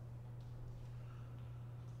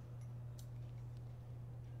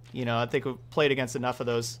 You know, I think we've played against enough of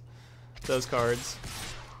those cards.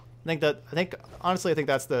 I think honestly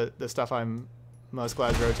that's the stuff I'm most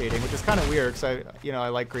glad is rotating, which is kind of weird because I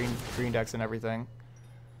like green decks and everything.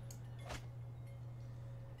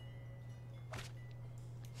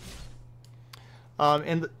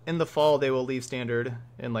 In the fall they will leave standard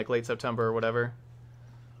in like late September or whatever.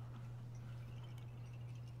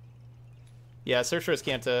 Yeah, Search for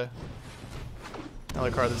Azcanta.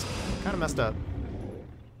 Another card that's kind of messed up.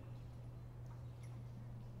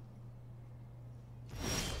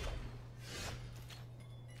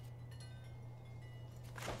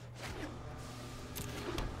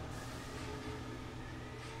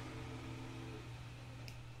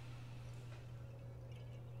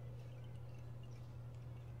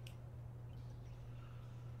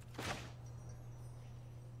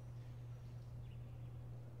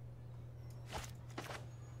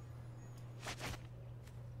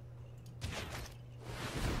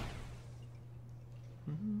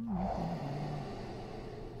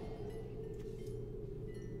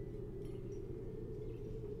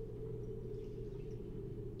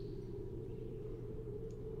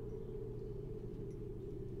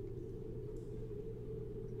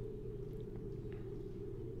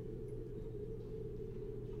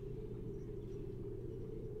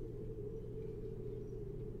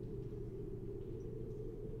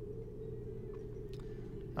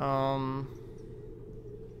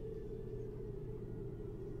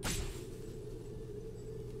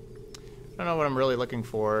 I don't know what I'm really looking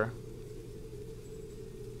for.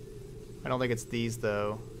 I don't think it's these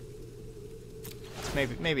though.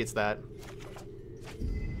 Maybe it's that.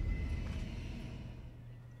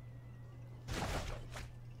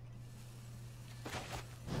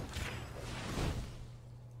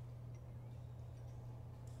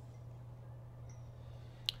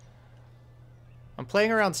 I'm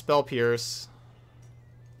playing around Spell Pierce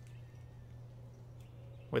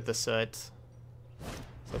with the Soot. So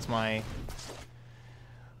that's my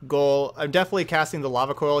goal. I'm definitely casting the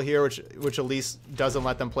Lava Coil here, which at least doesn't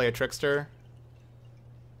let them play a Trickster.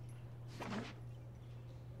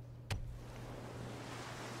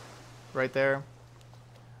 Right there.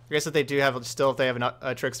 I guess if they do have if they have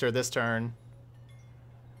a Trickster this turn,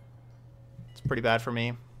 it's pretty bad for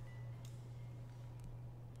me.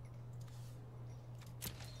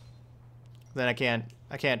 Then I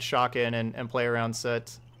can't shock in and play around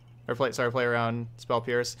Soot. Or play around Spell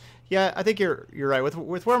Pierce. Yeah, I think you're right.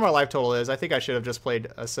 With where my life total is, I think I should have just played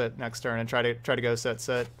a Soot next turn and try to go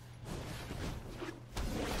Soot.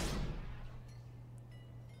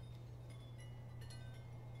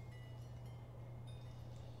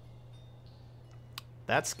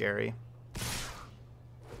 That's scary.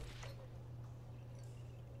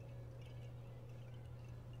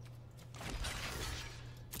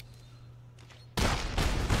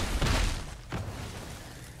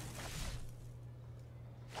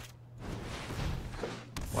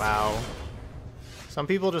 Wow. Some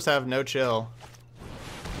people just have no chill.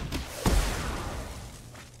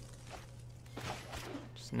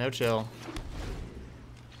 Just no chill.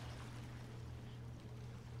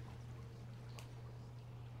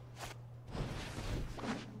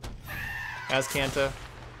 Azcanta.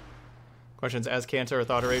 Questions: Azcanta or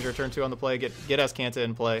Thought Erasure turn 2 on the play. Get Azcanta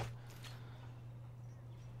in play.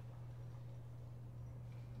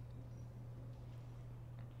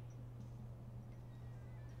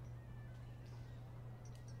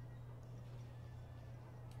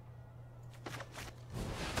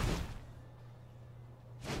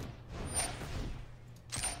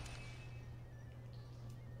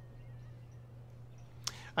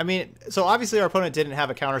 I mean, so obviously our opponent didn't have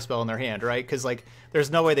a counterspell in their hand, right? Because, like, there's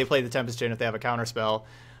no way they play the Tempest Chain if they have a counterspell.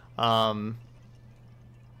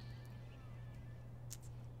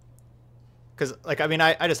 Because, like, I mean,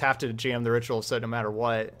 I just have to jam the Ritual of Soot no matter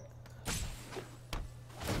what.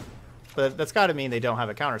 But that's got to mean they don't have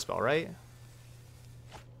a counterspell, right?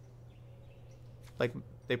 Like,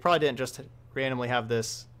 they probably didn't just randomly have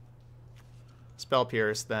this Spell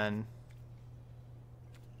Pierce, then...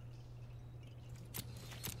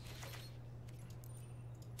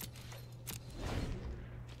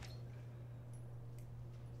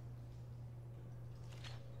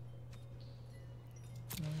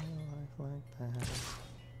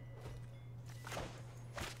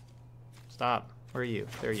 Stop. Where are you?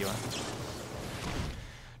 There you are.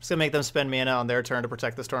 Just gonna make them spend mana on their turn to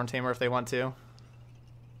protect the Storm Tamer if they want to.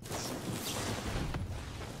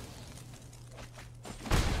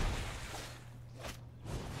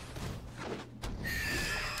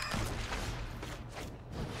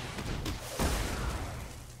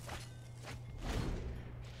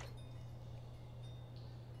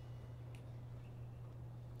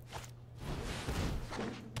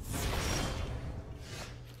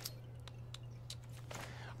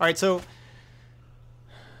 All right, so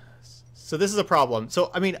this is a problem. So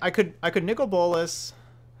I mean, I could Nicol Bolas,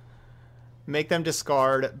 make them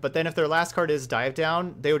discard, but then if their last card is Dive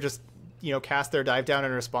Down, they would just, you know, cast their Dive Down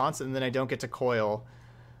in response, and then I don't get to coil.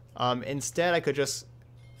 Instead, I could just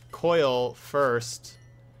coil first,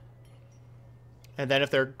 and then if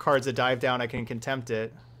their card's a Dive Down, I can Contempt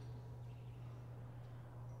it.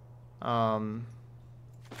 So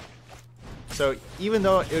even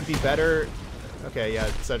though it would be better. Okay, yeah,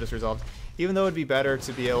 so just resolved. Even though it'd be better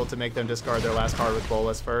to be able to make them discard their last card with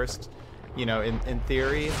Bolas first, you know, in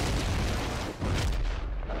theory.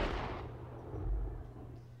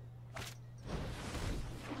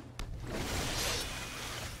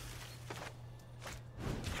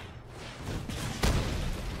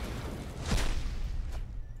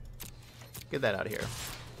 Get that out of here.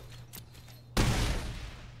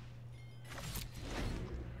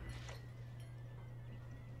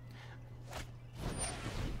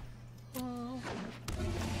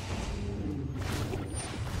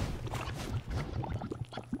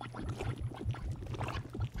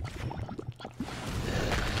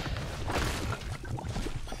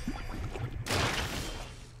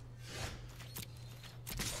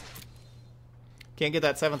 Can't get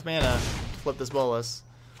that 7th mana to flip this Bolas.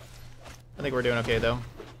 I think we're doing okay, though.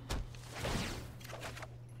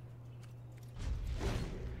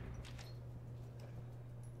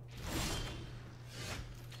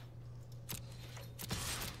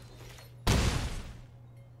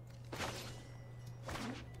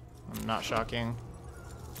 Not shocking.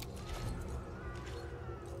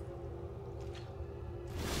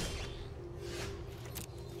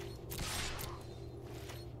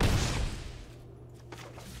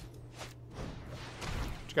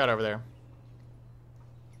 What you got over there?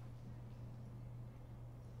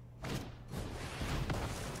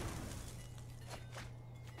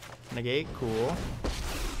 Negate, cool.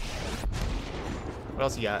 What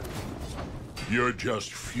else you got? You're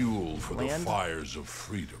just fuel for Land? the fires of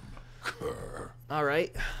freedom. Cur. All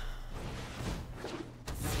right.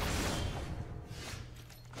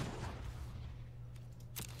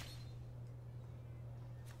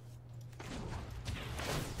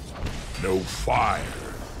 No fire,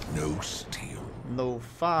 no steel. No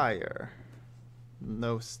fire,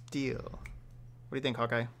 no steel. What do you think,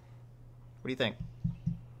 Hawkeye? What do you think?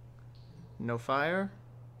 No fire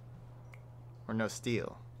or no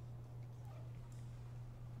steel?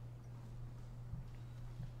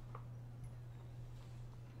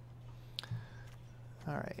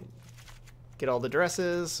 All right. Get all the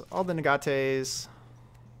dresses, all the Negates.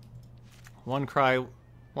 One cry,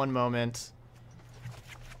 one moment.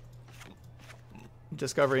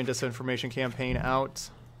 Discovery and Disinformation campaign out.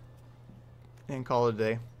 And call it a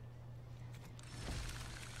day.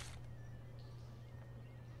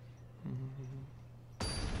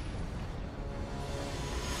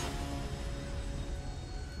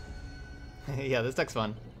 Yeah, this deck's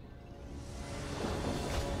fun.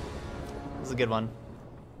 This is a good one.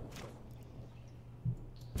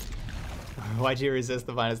 Why'd you resist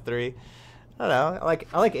the -3? I don't know. I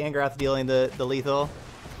like Angrath dealing the lethal.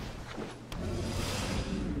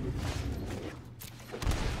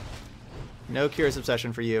 No Curious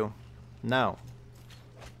Obsession for you. No.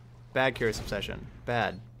 Bad Curious Obsession.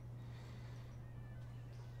 Bad.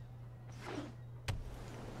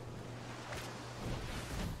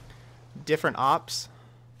 Different ops.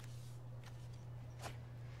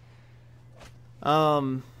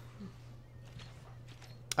 I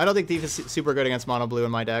don't think Thief is super good against mono blue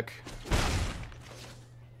in my deck.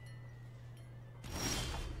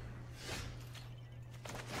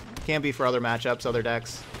 Can be for other matchups, other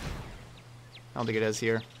decks. I don't think it is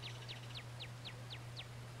here.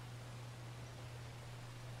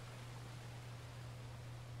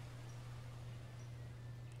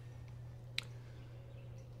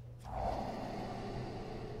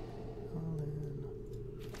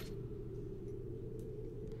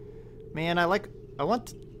 Man, I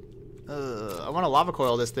want to lava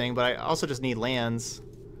coil this thing, but I also just need lands.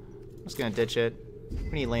 I'm just gonna ditch it.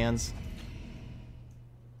 We need lands.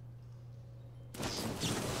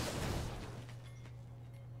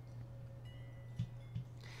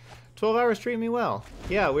 12 hours treat me well.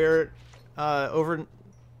 Yeah, we're over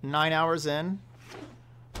 9 hours in.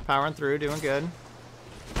 Powering through, doing good.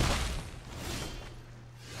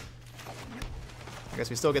 I guess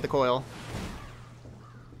we still get the coil.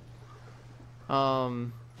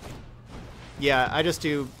 Yeah, I just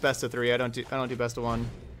do best of 3. I don't do best of 1.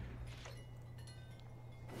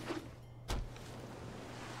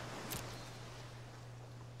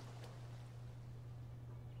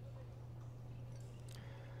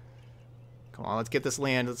 Come on, let's get this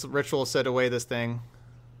land. Let's ritual set away this thing.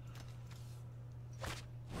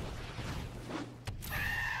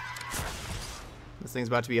 This thing's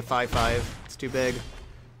about to be a 5/5. It's too big.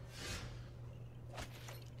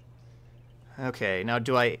 Okay, now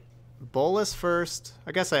do I bolus first?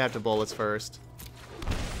 I guess I have to bolus first.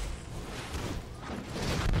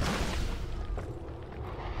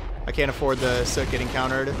 I can't afford the Soot getting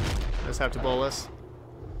countered. I just have to bolus.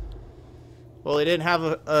 Well, they didn't have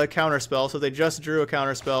a counter spell, so they just drew a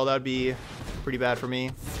counter spell. That would be pretty bad for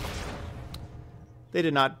me. They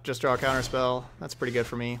did not just draw a counter spell. That's pretty good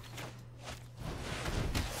for me.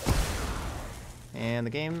 And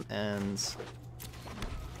the game ends.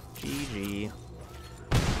 GG.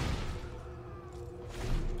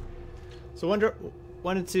 So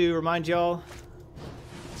wanted to remind y'all,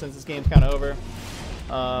 since this game's kind of over,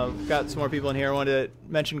 got some more people in here. I wanted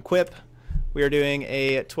to mention Quip. We are doing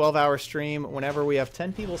a 12-hour stream whenever we have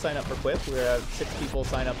 10 people sign up for Quip. We have 6 people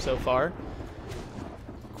sign up so far.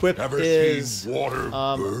 Quip is an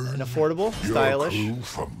affordable, stylish,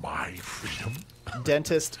 for my freedom.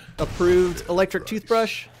 dentist-approved electric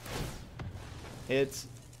toothbrush. It's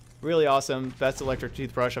really awesome. Best electric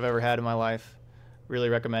toothbrush I've ever had in my life. Really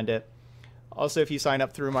recommend it. Also, if you sign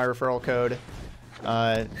up through my referral code,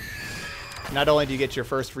 not only do you get your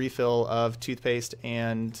first refill of toothpaste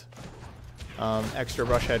and extra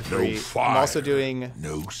brush head free, I'm also doing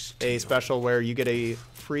a special where you get a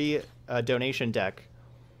free donation deck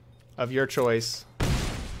of your choice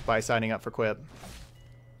by signing up for Quip.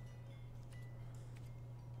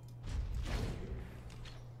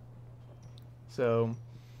 So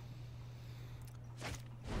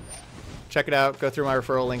check it out. Go through my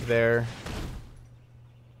referral link there.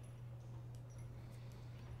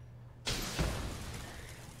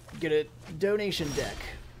 Get a donation deck.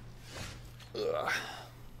 Ugh.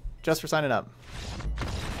 Just for signing up.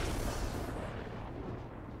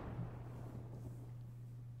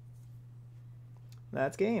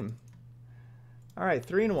 That's game. All right,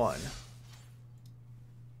 3-1.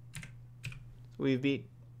 We've beat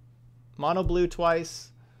Mono Blue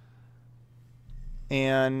twice,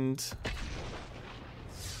 and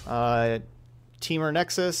Teamer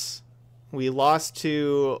Nexus. We lost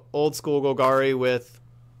to Old School Golgari with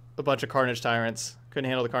a bunch of Carnage Tyrants. Couldn't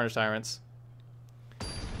handle the Carnage Tyrants.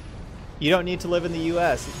 You don't need to live in the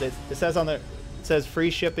U.S. It says on the, it says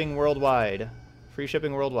free shipping worldwide. Free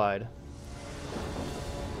shipping worldwide.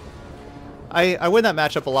 I win that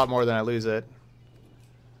matchup a lot more than I lose it.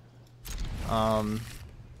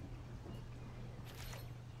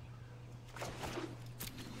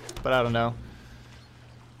 But I don't know.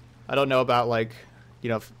 I don't know about, like, you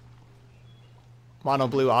know, if Mono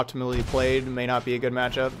Blue optimally played may not be a good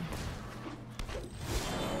matchup.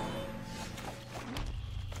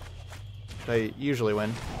 They usually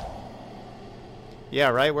win. Yeah,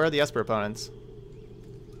 right? Where are the Esper opponents?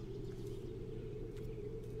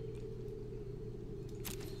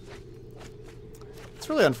 It's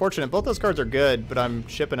really unfortunate. Both those cards are good, but I'm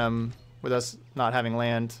shipping them with us not having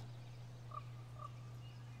land.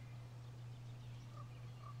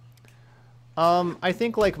 I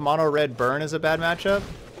think like Mono Red Burn is a bad matchup.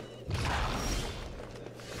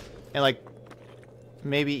 And like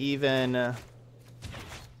maybe even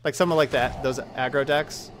like someone like that, those aggro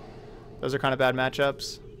decks. Those are kind of bad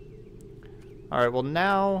matchups. Alright, well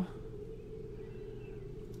now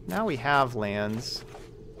we have lands.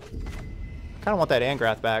 Kinda want that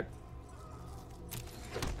Angrath back.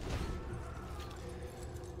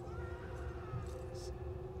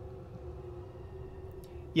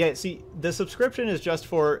 Yeah, see, the subscription is just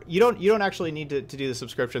for you don't actually need to do the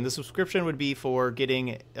subscription. The subscription would be for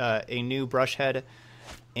getting a new brush head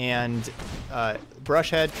and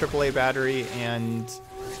brush head, AAA battery, and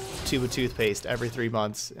tube of toothpaste every 3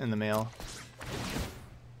 months in the mail.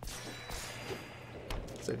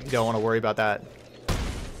 So you don't want to worry about that.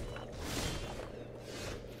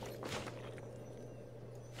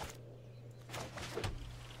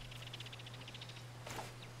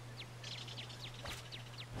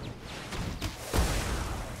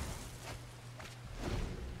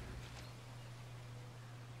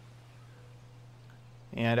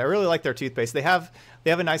 and I really like their toothpaste. They have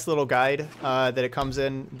a nice little guide that it comes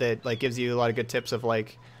in that like gives you a lot of good tips of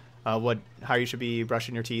like how you should be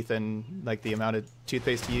brushing your teeth and like the amount of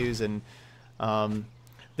toothpaste to use. And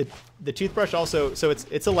the toothbrush also, so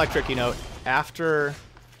it's electric, you know. After,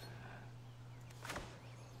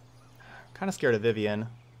 kind of scared of Vivian.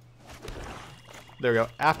 There we go.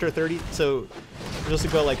 After 30, so you're supposed to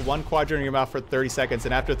go like one quadrant in your mouth for 30 seconds,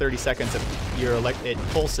 and after 30 seconds, it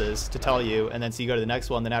pulses to tell you, and then so you go to the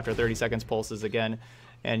next one, then after 30 seconds, pulses again,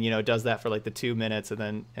 and you know, it does that for like the 2 minutes, and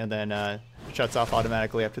then shuts off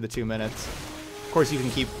automatically after the 2 minutes. Of course, you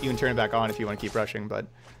can turn it back on if you want to keep brushing, but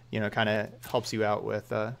you know, kind of helps you out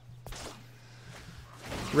with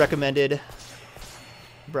recommended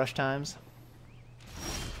brush times.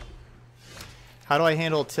 How do I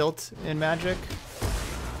handle tilt in Magic?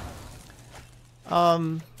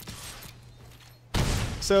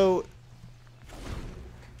 So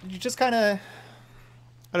you just kind of,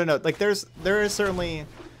 I don't know, like there is certainly,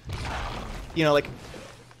 you know, like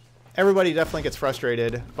everybody definitely gets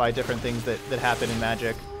frustrated by different things that happen in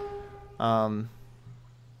Magic.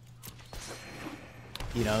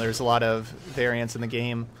 You know, there's a lot of variance in the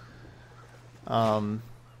game. You kind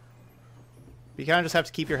of just have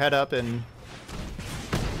to keep your head up and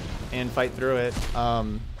fight through it.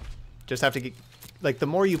 Just have to get, like, the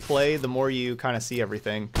more you play, the more you kind of see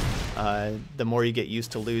everything. The more you get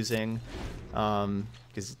used to losing,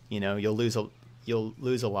 because you know you'll lose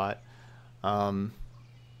a lot, and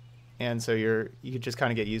so you just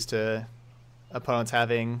kind of get used to opponents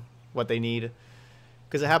having what they need,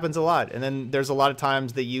 because it happens a lot. And then there's a lot of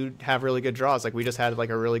times that you have really good draws, like we just had like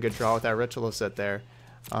a really good draw with that Ritual set there.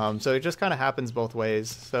 So it just kind of happens both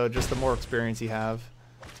ways. So just the more experience you have.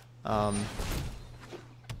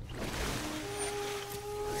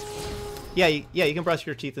 Yeah, you can brush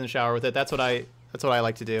your teeth in the shower with it. That's what I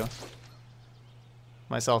like to do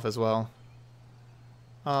myself as well.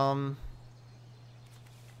 I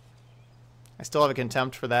still have a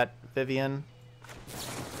contempt for that Vivian.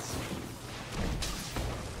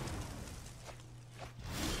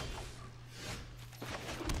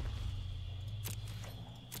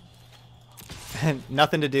 And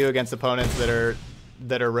nothing to do against opponents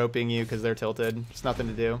that are roping you because they're tilted. Just nothing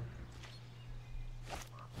to do.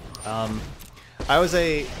 I was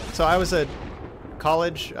a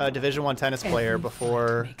college Division I tennis player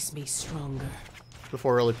before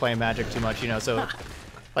really playing Magic too much, you know. So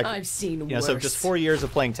like I've seen worse. So just 4 years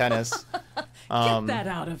of playing tennis. Get that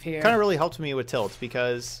out of here. Kind of really helped me with tilt,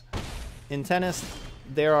 because in tennis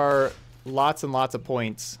there are lots and lots of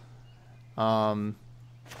points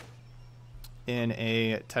in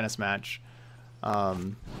a tennis match. You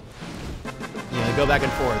know, they go back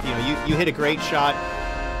and forth. You know, you hit a great shot,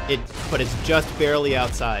 but it's just barely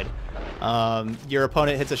outside. Your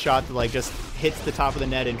opponent hits a shot that like just hits the top of the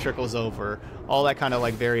net and trickles over. All that kind of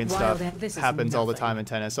like variant stuff happens all the time in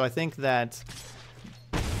tennis. So I think that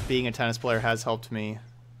being a tennis player has helped me.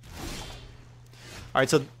 All right,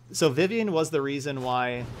 so Vivian was the reason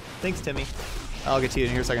why. Thanks, Timmy. I'll get to you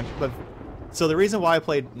in here in a second. But so the reason why I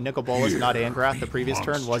played Nicol Bolas, not Angrath, the previous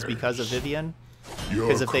turn was because of Vivian.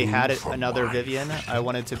 Because if they had another Vivian, I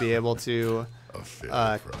wanted to be able to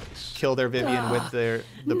kill their Vivian with the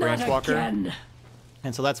Branch Walker. Again.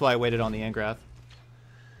 And so that's why I waited on the Angrath.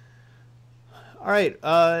 All right,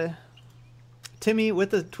 Timmy with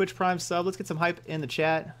the Twitch Prime sub. Let's get some hype in the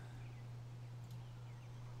chat.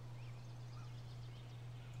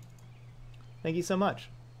 Thank you so much.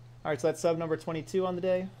 All right, so that's sub number 22 on the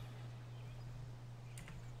day.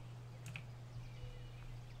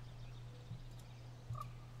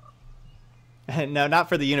 No, not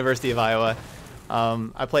for the University of Iowa.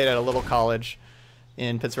 I played at a little college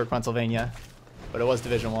in Pittsburgh, Pennsylvania, but it was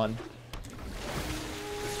Division I.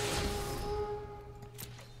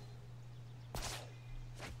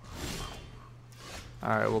 All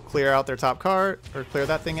right, we'll clear out their top card, or clear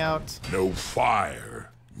that thing out. No fire,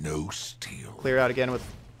 no steel. Clear out again with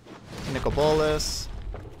Nicol Bolas.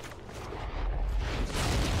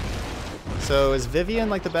 So is Vivian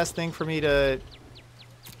like the best thing for me to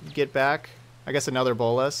get back? I guess another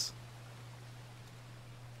Bolas.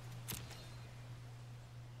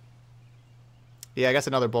 Yeah, I guess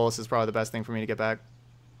another Bolas is probably the best thing for me to get back.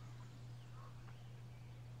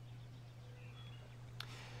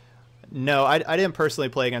 No, I didn't personally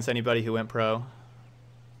play against anybody who went pro.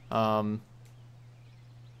 Our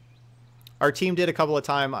team did a couple of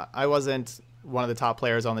times. I wasn't one of the top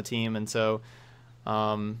players on the team, and so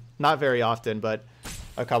not very often, but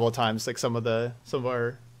a couple of times, like some of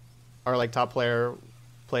our like top player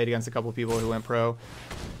played against a couple of people who went pro.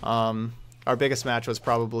 Our biggest match was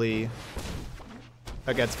probably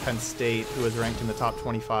against Penn State, who was ranked in the top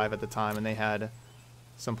 25 at the time, and they had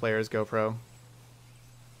some players go pro.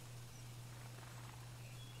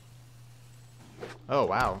 Oh,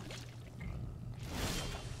 wow.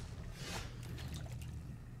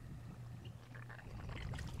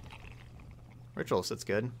 Ritual sits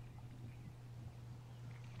good.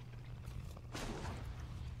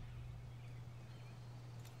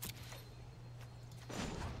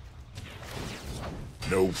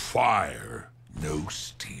 No fire, no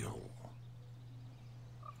steel.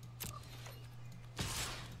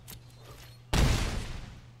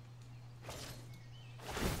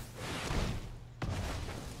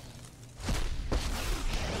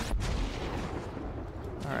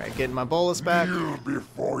 Alright, getting my bolus back. Kneel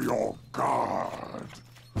before your god.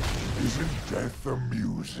 Isn't death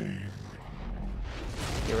amusing?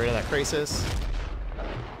 Get rid of that Grixis.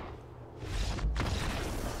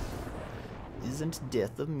 Isn't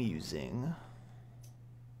death amusing?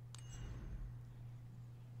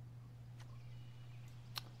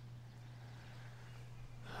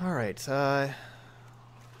 Alright,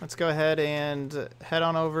 let's go ahead and head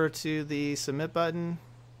on over to the submit button.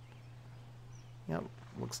 Yep,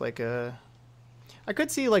 looks like a... I could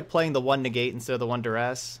see like playing the 1 negate instead of the 1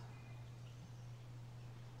 duress.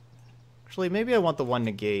 Actually, maybe I want the 1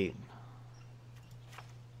 negate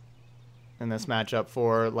in this matchup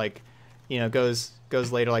for like, you know, goes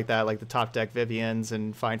later like that, like the top deck Vivians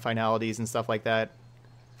and find finalities and stuff like that.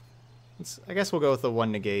 I guess we'll go with the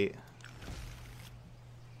 1 negate.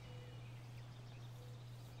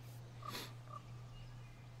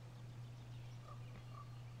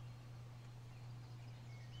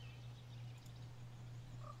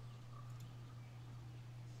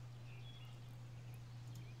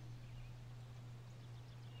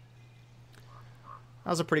 That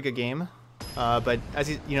was a pretty good game, but as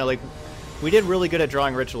you know, like we did really good at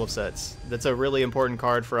drawing Ritual of Sets. That's a really important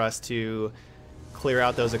card for us to clear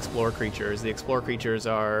out those Explore creatures. The Explore creatures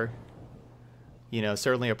are, you know,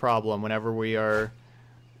 certainly a problem whenever we are,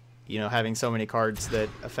 you know, having so many cards that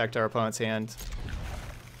affect our opponent's hand.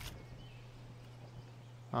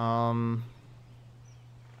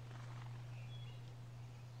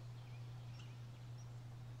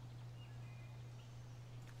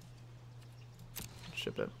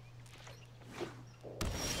 Shipped it.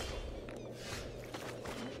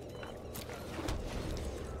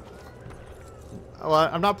 Well,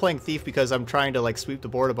 I'm not playing Thief because I'm trying to like sweep the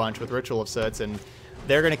board a bunch with Ritual of Sets, and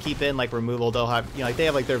they're gonna keep in like removal. They'll have, you know, like they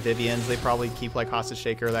have like their Vivians. They probably keep like Hostage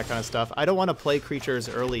Shaker, that kind of stuff. I don't want to play creatures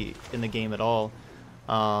early in the game at all.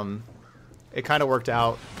 It kind of worked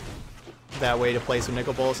out that way to play some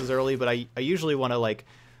Nicol Bolas early, but I usually want to like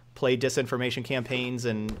play disinformation campaigns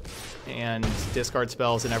and discard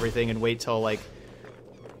spells and everything, and wait till like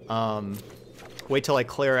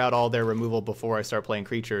clear out all their removal before I start playing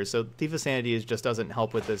creatures. So Thief of Sanity just doesn't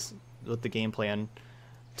help with the game plan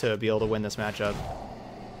to be able to win this matchup.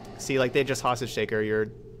 See, like they just Hostage Taker your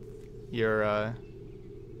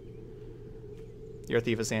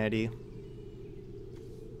Thief of Sanity.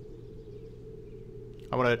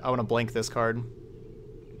 I wanna blank this card.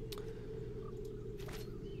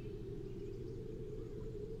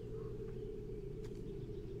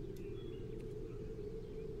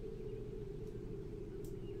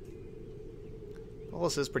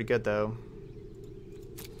 Bolas is pretty good though.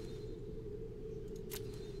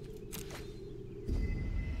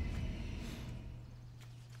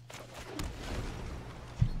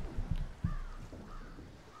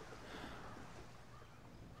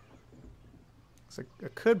 So I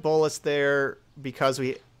could Bolas there because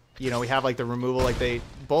we have like the removal, like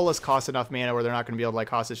Bolas costs enough mana where they're not going to be able to like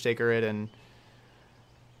Hostage Taker it and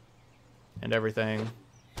everything.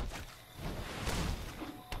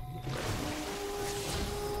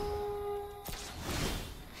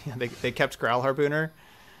 Yeah, they kept Growl Harpooner.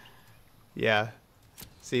 Yeah.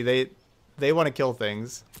 See, they want to kill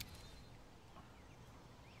things.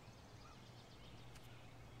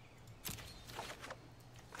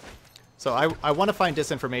 So I want to find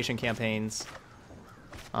disinformation campaigns.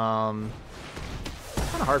 Kind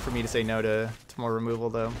of hard for me to say no to more removal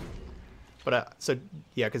though. But so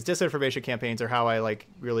yeah, because disinformation campaigns are how I like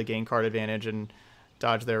really gain card advantage and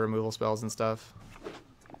dodge their removal spells and stuff.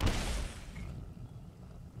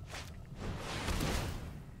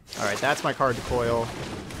 All right, that's my card to coil.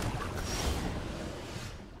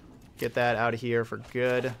 Get that out of here for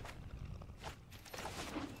good.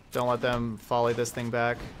 Don't let them volley this thing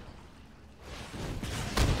back.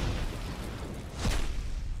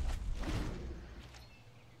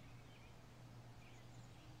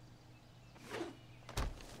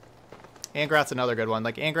 Angrath's another good one.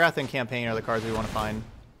 Like Angrath and Campaign are the cards we want to find.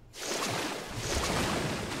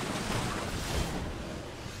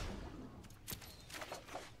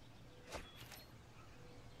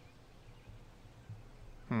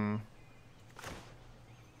 The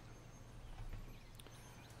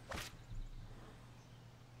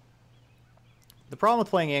problem with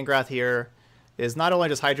playing Angrath here is not only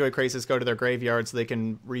does Hydroid Krasis go to their graveyard so they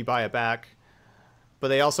can rebuy it back, but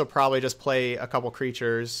they also probably just play a couple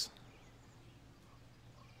creatures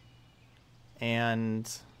and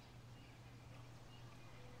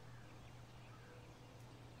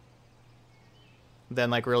then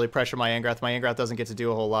like really pressure my Angrath. My Angrath doesn't get to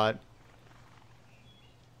do a whole lot.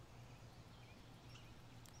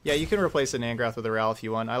 Yeah, you can replace an Angrath with a Ral if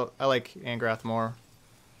you want. I like Angrath more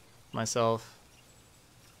myself.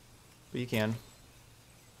 But you can.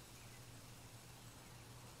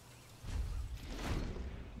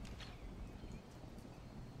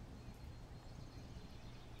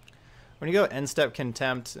 When you go end step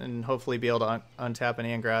Contempt and hopefully be able to untap an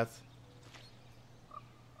Angrath.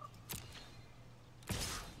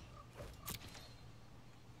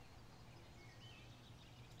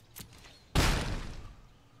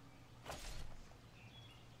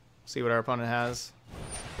 See what our opponent has.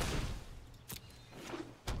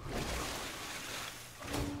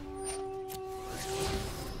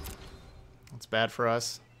 That's bad for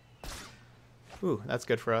us. Ooh, that's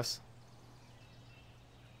good for us.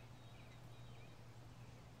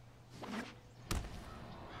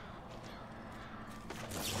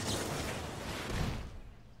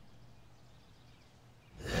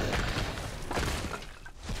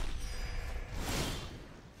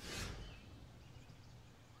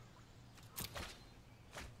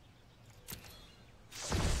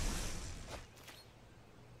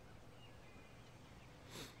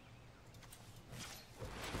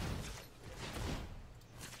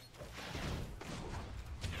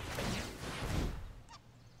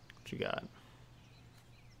 You got?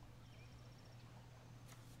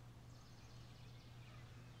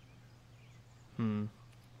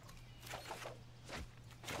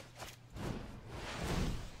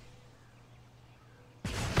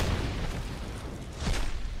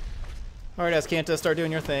 Alright, Azcanta, start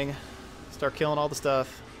doing your thing. Start killing all the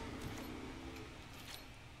stuff.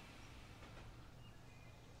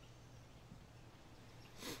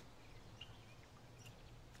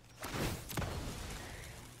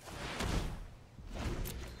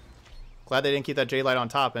 Glad they didn't keep that Jade Light on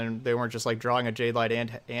top and they weren't just like drawing a Jade Light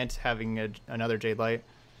and having another Jade Light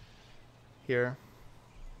here.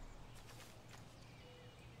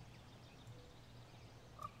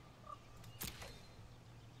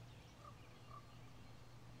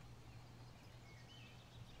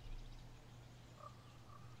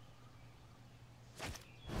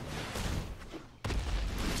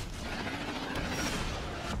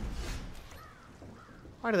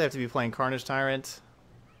 Why do they have to be playing Carnage Tyrant?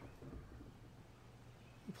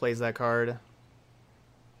 Who plays that card?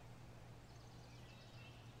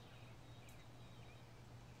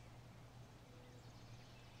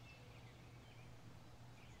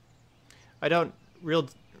 I don't... Real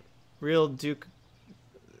Duke...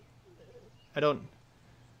 I don't...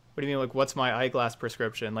 What do you mean, like, what's my eyeglass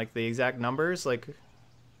prescription? Like, the exact numbers? Like...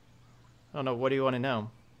 I don't know, what do you want to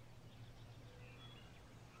know?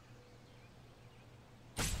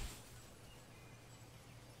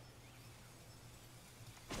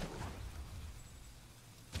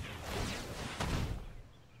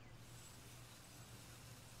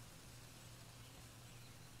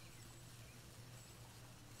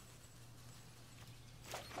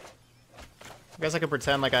 I guess I could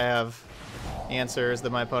pretend like I have answers that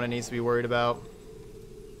my opponent needs to be worried about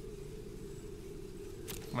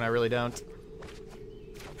when I really don't.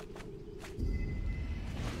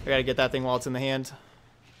 I gotta get that thing while it's in the hand.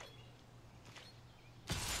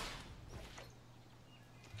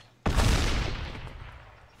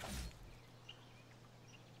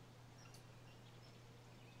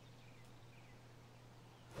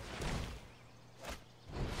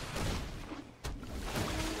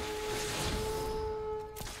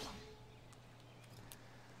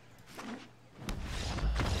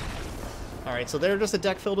 Alright, so they're just a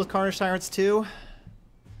deck filled with Carnage Tyrants too.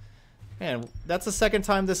 Man, that's the second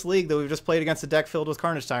time this league that we've just played against a deck filled with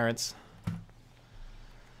Carnage Tyrants.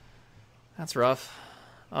 That's rough.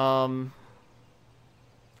 Yeah,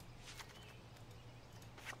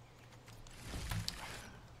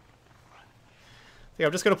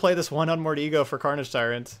 I'm just going to play this one Unmoored Ego for Carnage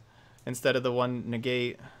Tyrant instead of the one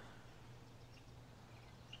Negate.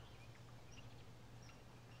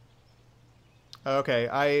 Okay,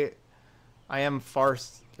 I am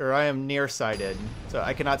I am nearsighted, so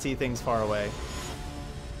I cannot see things far away.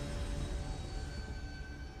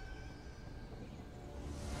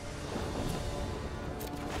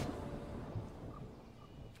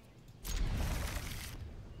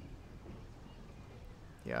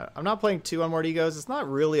 Yeah, I'm not playing 2 Unmoored Egos. It's not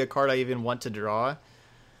really a card I even want to draw,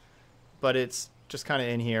 but it's just kind of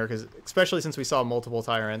in here, because especially since we saw multiple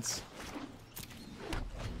Tyrants.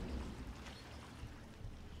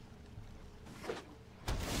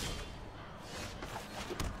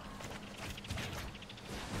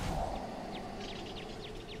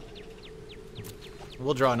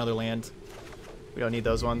 We'll draw another land. We don't need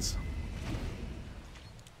those ones.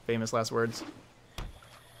 Famous last words.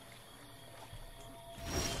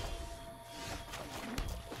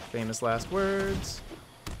 Famous last words.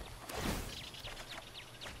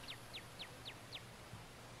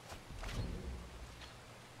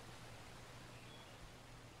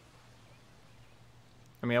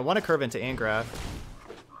 I mean, I want to curve into Angrath.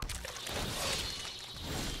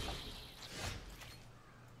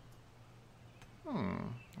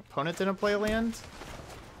 Opponent didn't play a land?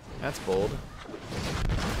 That's bold.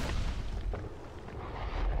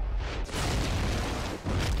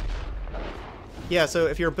 Yeah, so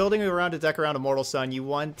if you're building around a deck around Immortal Sun, you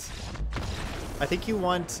want... I think you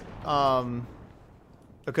want a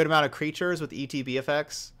good amount of creatures with ETB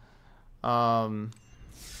effects. I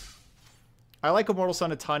like Immortal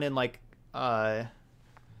Sun a ton in like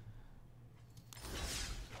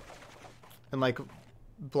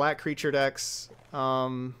black creature decks.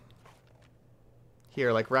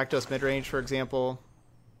 Here, like Rakdos midrange, for example.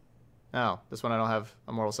 Oh, this one I don't have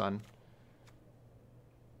Immortal Sun.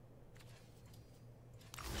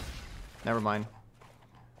 Never mind.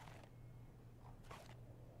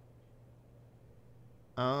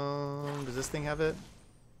 Does this thing have it?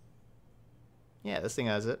 Yeah, this thing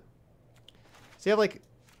has it. So you have like,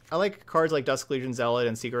 I like cards like Dusk Legion Zealot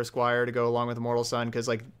and Seeker Squire to go along with Immortal Sun, because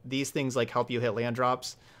like these things like help you hit land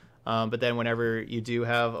drops. But then whenever you do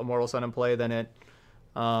have Immortal Sun in play, then it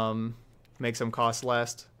makes them cost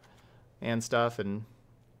less and stuff, and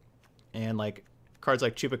like cards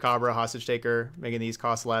like Chupacabra, Hostage Taker, making these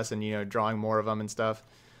cost less and, you know, drawing more of them and stuff.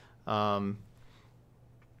 Hostage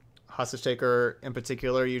Taker in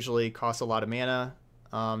particular usually costs a lot of mana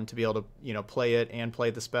to be able to, you know, play it and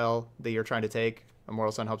play the spell that you're trying to take.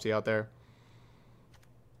 Immortal Sun helps you out there.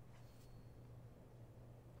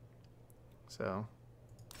 So...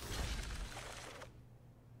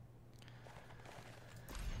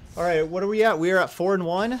 all right, what are we at? We are at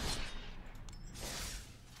 4-1.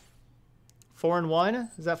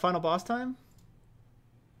 4-1. Is that final boss time?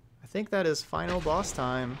 I think that is final boss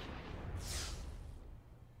time.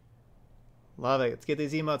 Love it. Let's get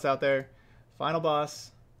these emotes out there. Final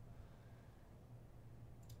boss.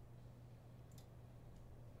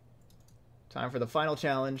 Time for the final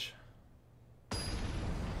challenge.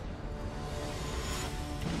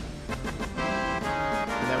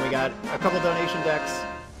 And then we got a couple donation decks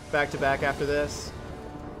back to back after this.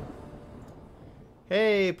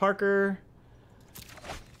 Hey, Parker.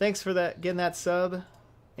 Thanks for that, getting that sub.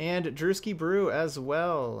 And Drewski Brew as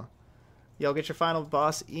well. Y'all get your final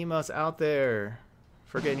boss emotes out there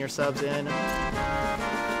for getting your subs in.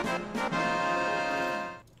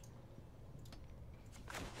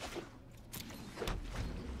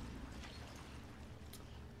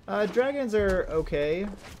 Dragons are okay.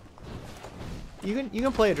 You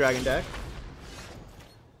can play a dragon deck.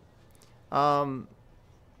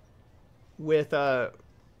 With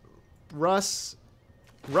Russ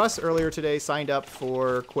earlier today signed up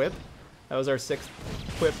for Quip. That was our 6th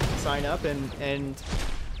Quip sign up, and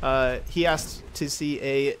he asked to see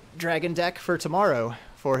a dragon deck for tomorrow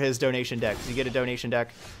for his donation deck. So you get a donation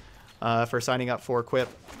deck for signing up for Quip.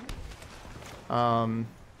 So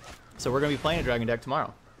we're gonna be playing a dragon deck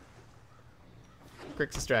tomorrow.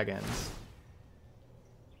 Grixis Dragons.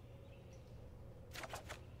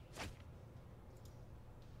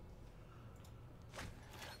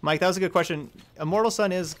 Mike, that was a good question. Immortal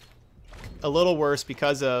Sun is a little worse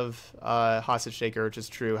because of Hostage Taker, which is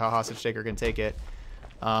true, how Hostage Taker can take it.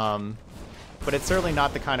 But it's certainly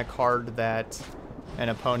not the kind of card that an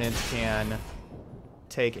opponent can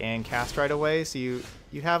take and cast right away, so you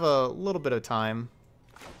have a little bit of time.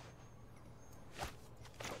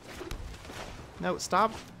 No,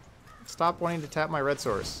 stop wanting to tap my red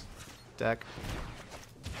source deck.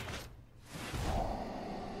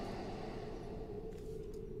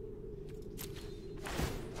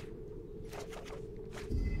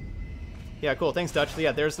 Yeah, cool. Thanks, Dutch. So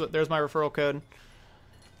yeah, there's my referral code.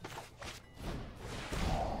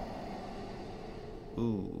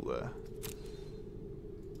 Ooh.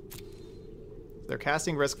 They're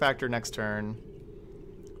casting Risk Factor next turn.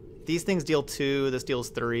 These things deal 2. This deals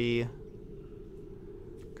 3.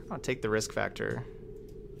 I'll take the Risk Factor.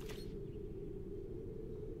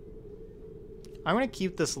 I'm going to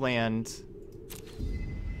keep this land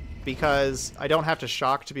because I don't have to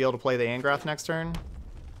shock to be able to play the Angrath next turn.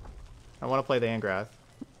 I want to play the Angrath.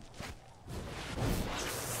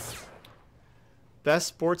 Best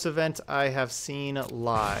sports event I have seen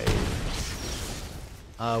live.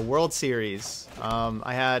 World Series.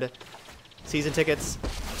 I had season tickets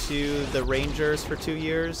to the Rangers for 2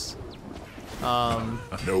 years.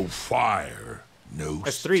 No fire, no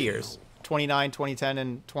That's 3 steel. years. 2009, 2010,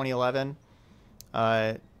 and 2011.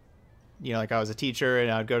 You know, like I was a teacher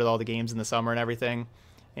and I'd go to all the games in the summer and everything.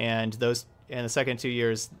 And those, in the second 2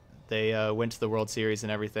 years, they went to the World Series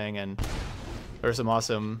and everything. And there were some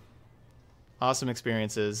awesome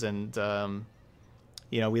experiences. And,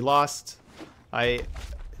 you know, we lost.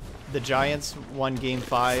 The Giants won Game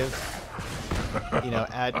 5, you know,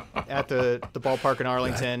 at the ballpark in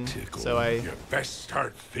Arlington. So You best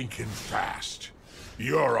start thinking fast.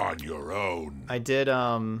 You're on your own. I did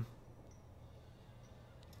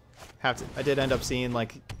I did end up seeing,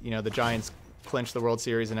 like, you know, the Giants clinch the World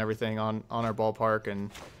Series and everything on our ballpark, and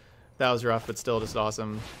that was rough, but still just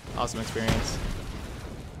awesome experience.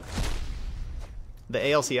 The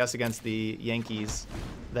ALCS against the Yankees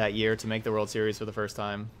that year to make the World Series for the first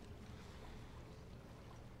time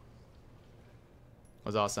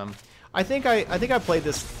was awesome. I think I played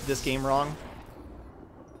this game wrong.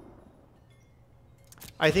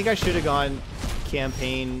 I think I should have gone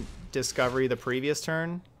campaign discovery the previous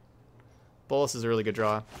turn. Bolus is a really good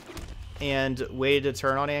draw. And waited a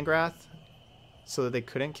turn on Angrath so that they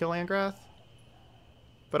couldn't kill Angrath.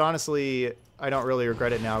 But honestly, I don't really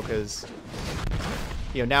regret it now because,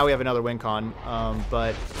 you know, now we have another win con.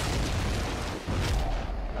 But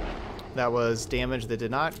that was damage that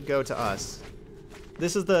did not go to us.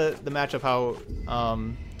 This is the matchup how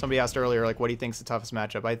somebody asked earlier, like, what do you think's the toughest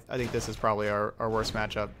matchup? I think this is probably our worst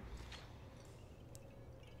matchup.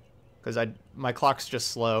 Because my clock's just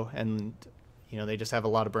slow, and, you know, they just have a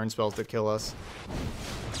lot of burn spells that kill us.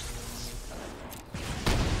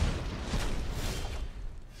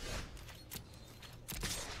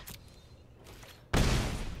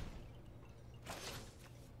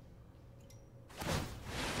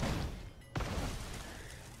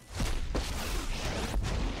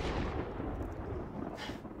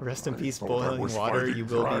 Rest in peace, boiling water, you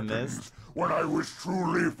will be missed. When I was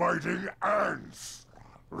truly fighting ants.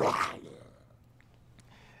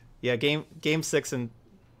 Yeah, game 6 in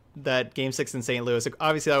St. Louis.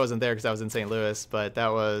 Obviously, I wasn't there because I was in St. Louis, but that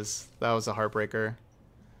was a heartbreaker.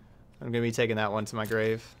 I'm gonna be taking that one to my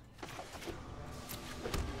grave.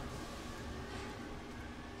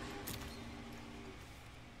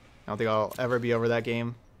 I don't think I'll ever be over that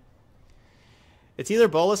game. It's either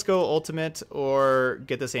Bolus go ultimate or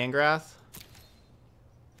get this Angrath.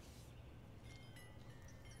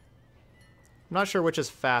 I'm not sure which is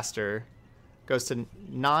faster. Goes to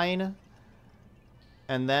 9,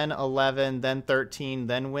 and then 11, then 13,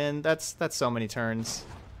 then win. That's so many turns.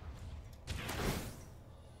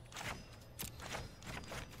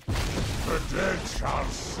 The dead shall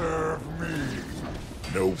serve me.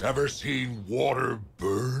 No, ever seen water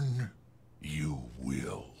burn? You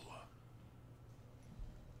will.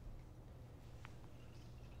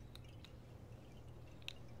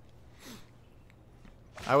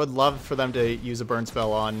 I would love for them to use a burn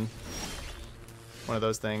spell on one of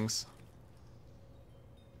those things.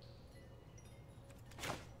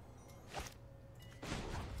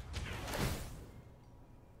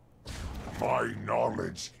 My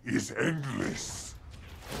knowledge is endless.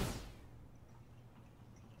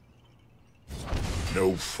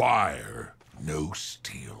 No fire, no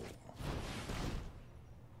steel.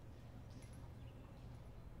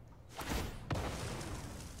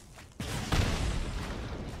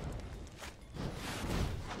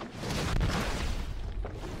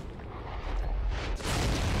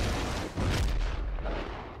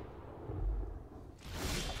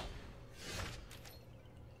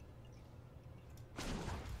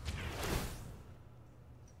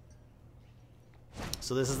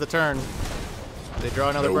 So this is the turn. They draw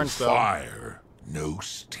another No burn spell. fire, no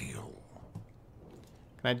steel.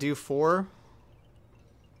 Can I do 4?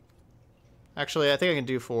 Actually, I think I can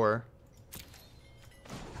do 4.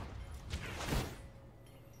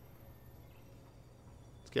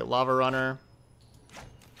 Let's get Lava Runner.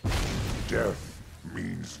 Death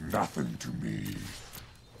means nothing to me.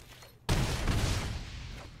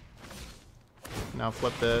 Now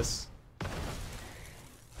flip this.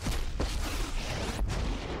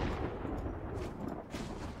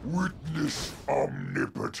 Witness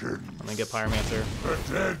omnipotence. And then get Pyromancer.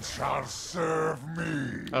 The dead shall serve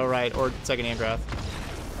me. Oh, right. Or second Angrath.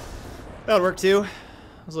 That would work too.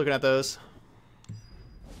 I was looking at those.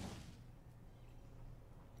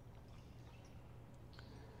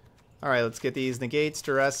 Alright, let's get these negates,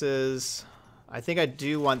 duresses. I think I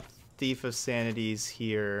do want Thief of Sanities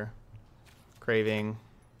here. Craving.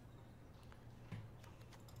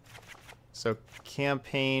 So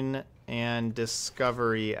campaign and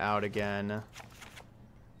discovery out again.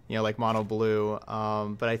 You know, like mono blue.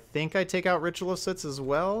 But I think I take out Ritual of Sits as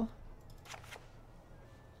well.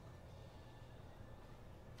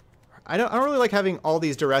 I don't really like having all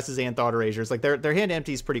these duresses and thought erasures. Like their hand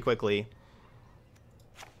empties pretty quickly.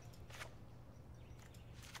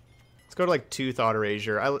 Let's go to like 2 thought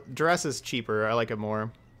erasure. Duress is cheaper. I like it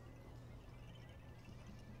more.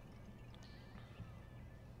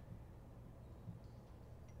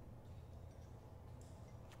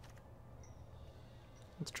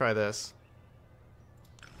 Let's try this.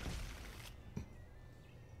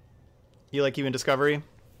 You like even Discovery?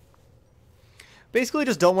 Basically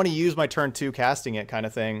just don't want to use my turn 2 casting it kind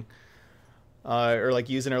of thing. Or like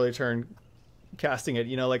use an early turn casting it.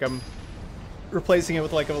 You know, like I'm replacing it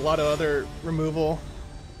with like a lot of other removal.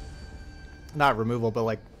 Not removal, but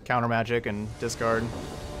like counter magic and discard.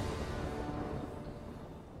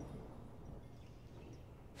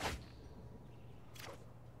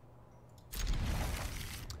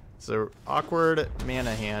 It's an awkward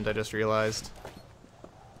mana hand, I just realized.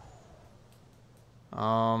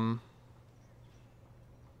 I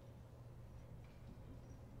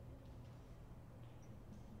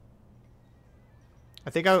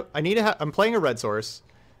think I need to I'm playing a red source,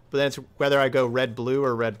 but then it's whether I go red-blue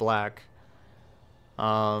or red-black.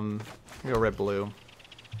 Go red-blue.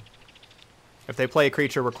 If they play a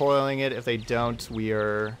creature, we're coiling it. If they don't, we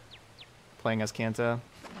are playing as Kanta.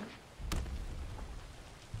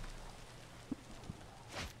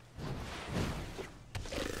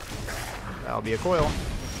 That'll be a coil.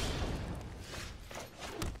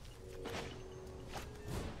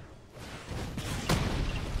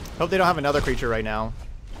 Hope they don't have another creature right now,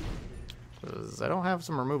 because I don't have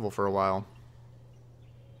some removal for a while.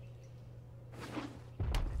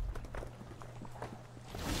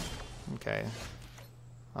 Okay.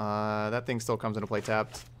 That thing still comes into play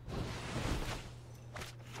tapped.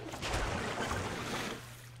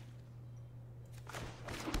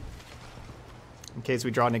 In case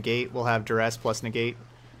we draw negate, we'll have duress plus negate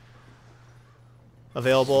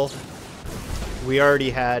available. We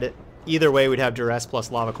already had, either way we'd have duress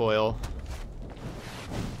plus lava coil.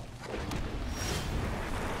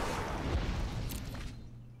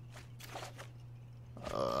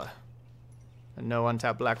 And no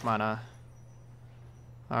untapped black mana.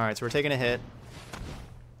 Alright, so we're taking a hit.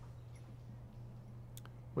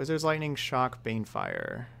 Wizard's Lightning, Shock,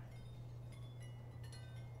 Banefire.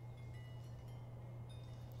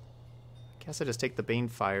 Guess I just take the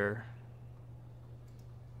Banefire.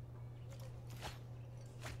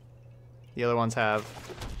 The other ones have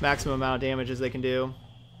maximum amount of damages they can do.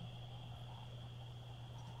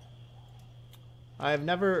 I've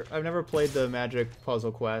never played the Magic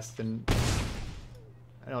Puzzle Quest, and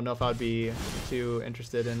I don't know if I'd be too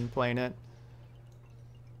interested in playing it.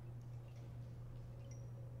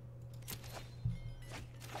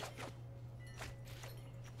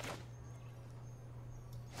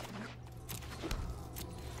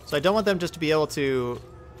 So I don't want them just to be able to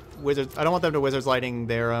I don't want them to Wizard's Lightning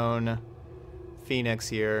their own Phoenix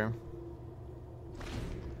here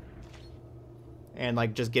and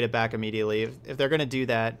like just get it back immediately. If they're gonna do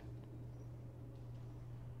that,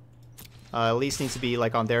 at least needs to be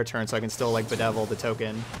like on their turn, so I can still like bedevil the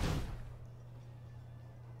token.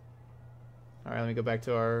 All right, let me go back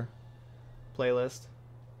to our playlist.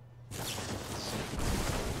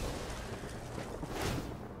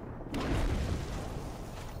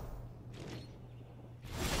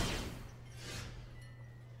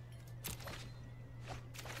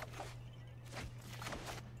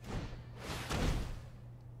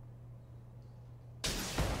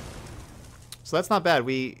 So that's not bad.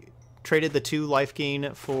 We traded the 2 life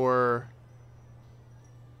gain for...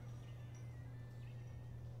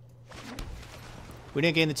 We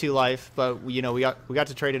didn't gain the 2 life, but you know we got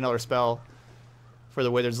to trade another spell for the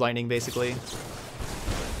Wizard's Lightning, basically.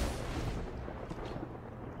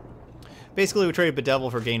 Basically, we traded Bedevil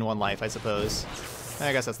for gain 1 life, I suppose.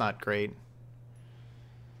 I guess that's not great.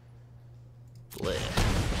 Blech.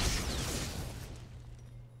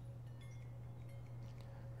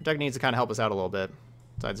 Our deck needs to kind of help us out a little bit,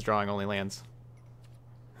 besides drawing only lands.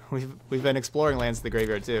 We've been exploring lands to the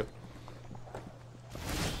graveyard too.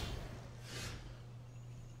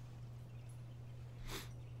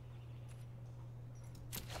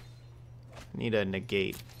 Need a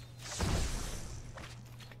negate.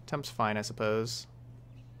 Temp's fine, I suppose.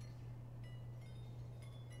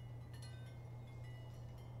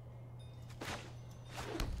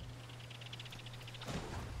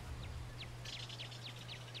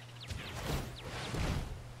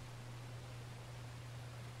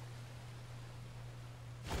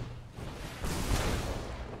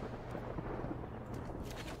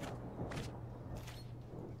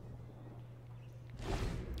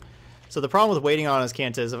 So the problem with waiting on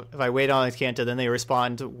Azcanta is if I wait on Azcanta, then they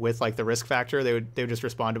respond with like the risk factor. They would just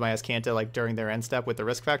respond to my Azcanta like during their end step with the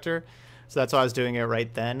risk factor. So that's why I was doing it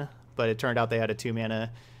right then. But it turned out they had a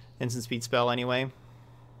 2-mana instant speed spell anyway.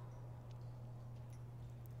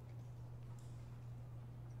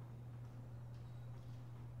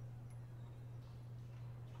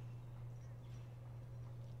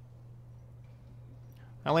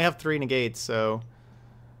 I only have 3 negates, so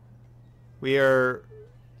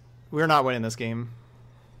we're not winning this game.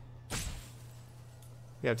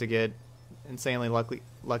 We have to get insanely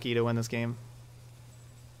lucky to win this game.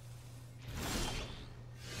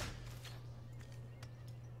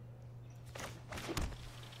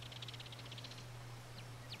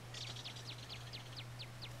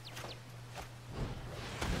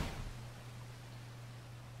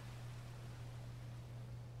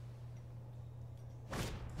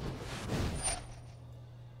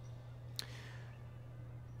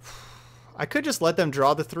 I could just let them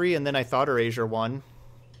draw the 3 and then I thought Erasure won.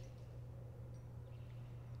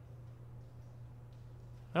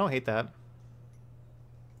 I don't hate that.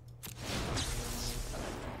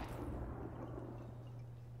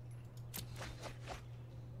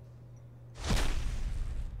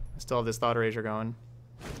 I still have this thought Erasure going.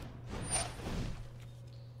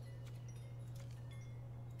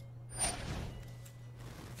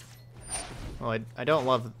 Well, I don't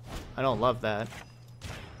love that.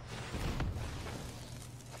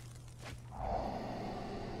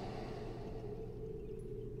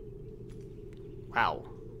 Wow.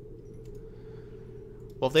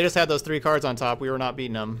 Well, if they just had those 3 cards on top, we were not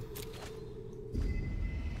beating them.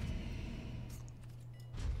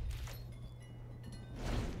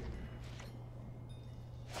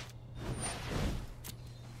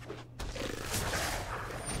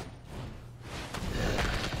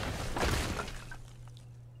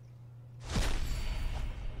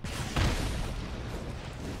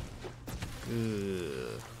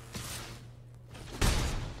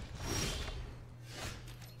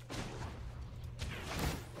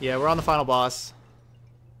 Yeah, we're on the final boss.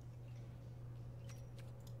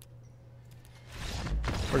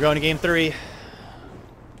 We're going to game 3.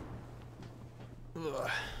 Ugh.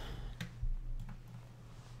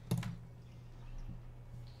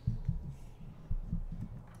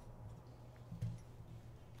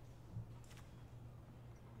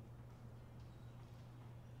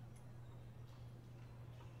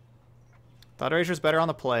 Thought Erasure's better on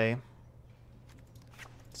the play.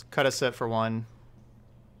 Let's cut a sit for 1.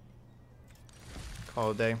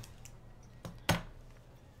 Call it a day.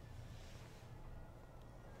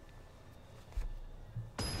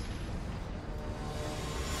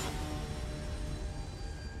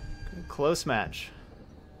 Good close match.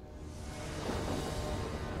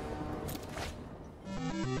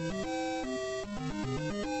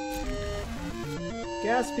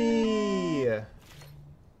 Gaspy!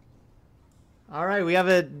 Alright, we have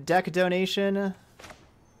a deck donation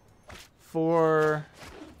for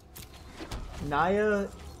Naya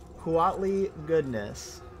Huatli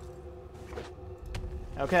Goodness.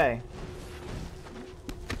 Okay.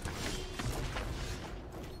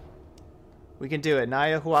 We can do it.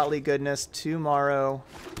 Naya Huatli Goodness tomorrow.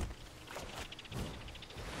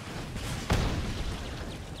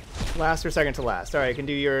 Last or second to last. All right, I can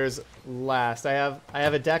do yours last. I have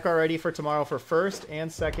a deck already for tomorrow for first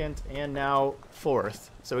and second and now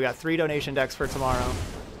fourth. So we got 3 donation decks for tomorrow.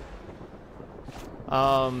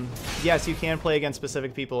 Yes, you can play against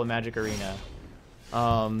specific people in Magic Arena.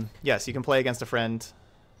 Yes, you can play against a friend.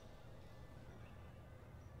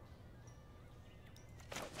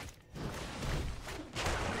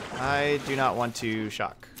 I do not want to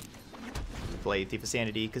shock to play Thief of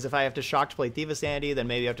Sanity, because if I have to shock to play Thief of Sanity, then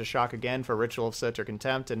maybe I have to shock again for Ritual of Soot or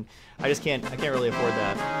Contempt, and I can't really afford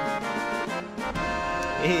that.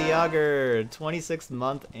 Hey, Yager, 26th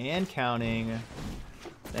month and counting.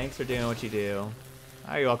 Thanks for doing what you do.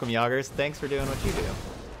 Hi, you're welcome, Yagers. Thanks for doing what you do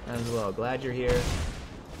as well. Glad you're here.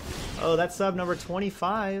 Oh, that's sub number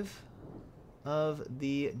 25 of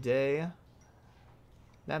the day.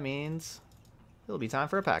 That means it'll be time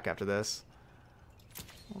for a pack after this.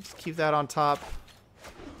 Let's keep that on top.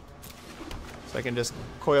 So I can just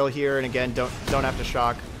coil here, and again, don't have to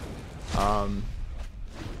shock.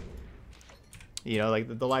 You know,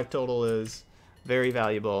 like the life total is very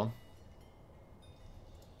valuable.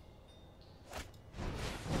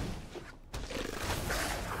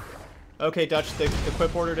 Okay, Dutch, the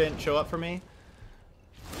Quip order didn't show up for me.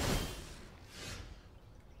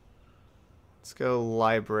 Let's go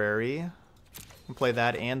Library. We'll play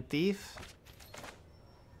that and Thief.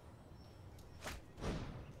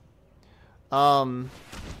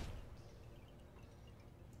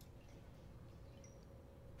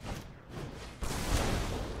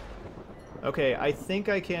 Okay, I think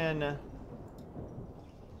I can...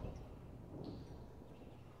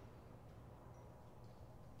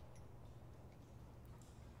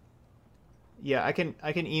 Yeah, I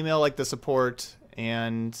can email like the support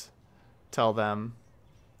and tell them.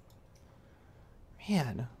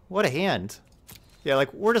 Man, what a hand. Yeah,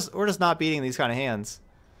 like we're just not beating these kind of hands.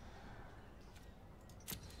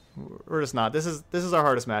 We're just not. This is our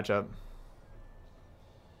hardest matchup.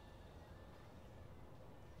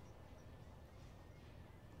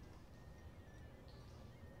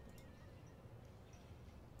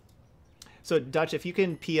 So Dutch, if you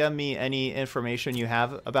can PM me any information you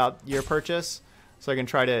have about your purchase, so I can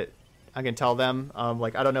tell them.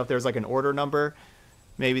 Like I don't know if there's like an order number,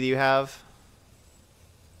 maybe that you have.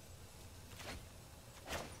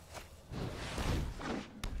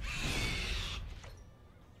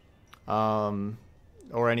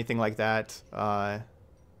 Or anything like that.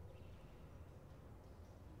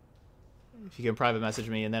 If you can private message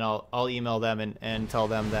me, and then I'll email them and tell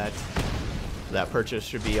them that that purchase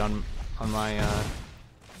should be on my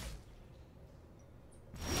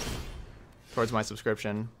towards my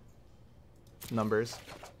subscription numbers.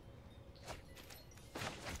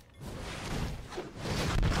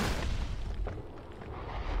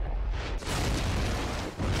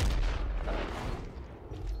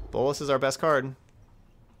 Bolus is our best card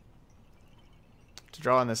to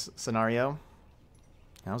draw in this scenario.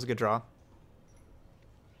 That was a good draw.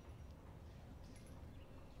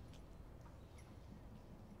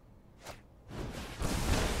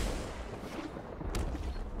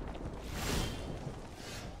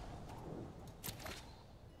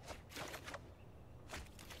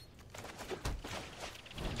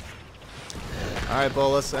 Alright,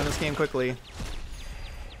 Bolus, end this game quickly.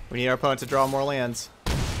 We need our opponent to draw more lands.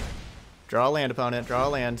 Draw a land, opponent. Draw a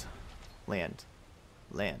land. Land.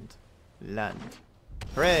 Land. Land.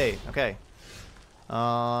 Hooray! Okay.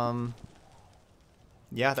 Yeah,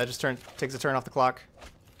 that just takes a turn off the clock.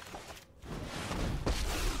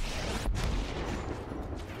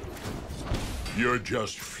 You're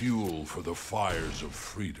just fuel for the fires of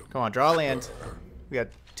freedom. Come on, draw a land. We got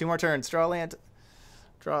 2 more turns. Draw a land.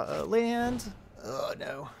 Draw a land. Oh,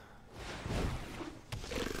 no.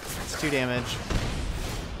 It's 2 damage.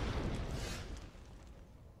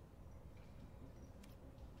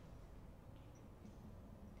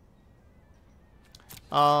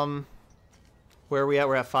 Where are we at?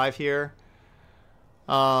 We're at 5 here.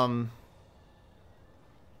 I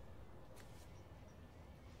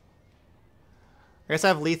guess I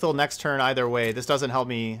have lethal next turn either way. This doesn't help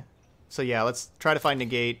me. So yeah, let's try to find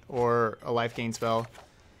negate or a life gain spell.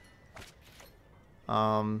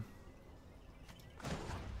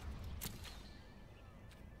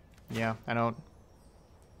 Yeah, I don't.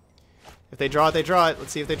 If they draw it, they draw it.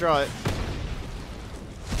 Let's see if they draw it.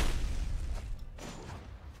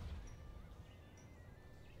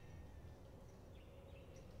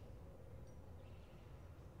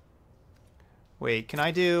 Wait, can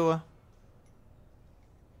I do...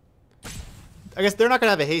 I guess they're not going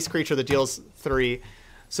to have a haste creature that deals 3.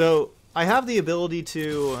 So I have the ability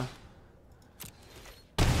to...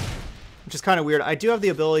 Which is kind of weird. I do have the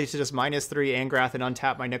ability to just -3 Angrath and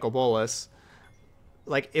untap my Nicol Bolas.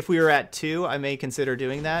 Like, if we were at 2, I may consider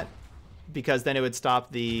doing that. Because then it would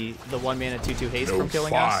stop the 1-mana 2/2 haste from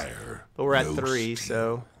killing us. But we're at 3,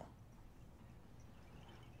 so...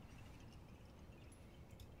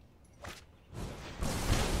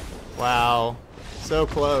 Wow. So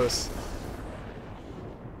close.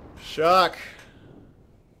 Shock.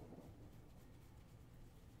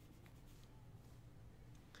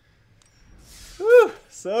 Whew,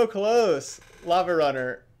 so close. Lava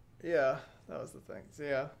Runner. Yeah, that was the thing. So,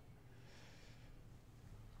 yeah.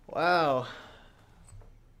 Wow.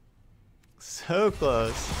 So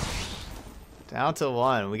close. Down to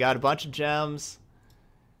 1. We got a bunch of gems.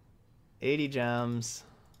 80 gems.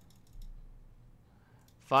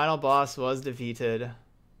 Final boss was defeated.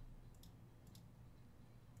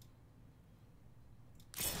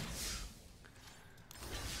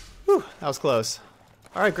 Whew, that was close.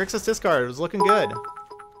 Alright, Grixis discard. It was looking good.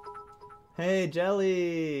 Hey,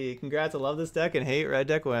 Jelly! Congrats, I love this deck and hate red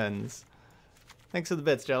deck wins. Thanks for the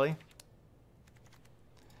bits, Jelly.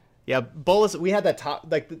 Yeah, Bolas, we had that top...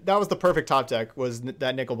 Like, that was the perfect top deck, was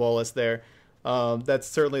that Nicol Bolas there. That's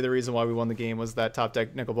certainly the reason why we won the game, was that top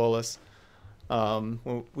deck Nicol Bolas.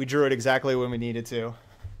 We drew it exactly when we needed to.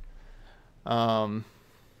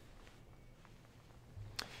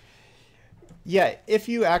 Yeah, if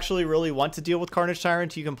you actually really want to deal with Carnage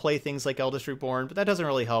Tyrant, you can play things like Eldest Reborn, but that doesn't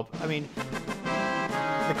really help. I mean,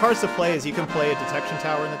 the cards to play is you can play a Detection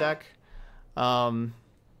Tower in the deck,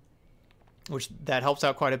 which that helps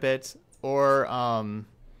out quite a bit. or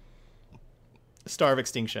Star of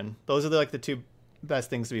Extinction. Those are like the two best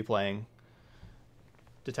things to be playing.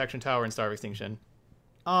 Detection Tower and Star of Extinction.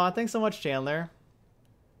 Aw, thanks so much, Chandler.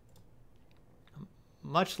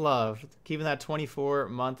 Much love. Keeping that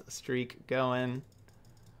 24-month streak going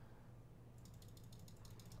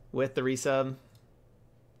with the resub.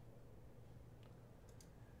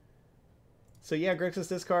 So yeah, Grixis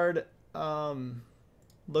discard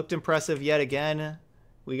looked impressive yet again.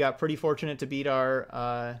 We got pretty fortunate to beat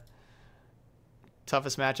our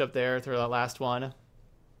toughest matchup there through that last one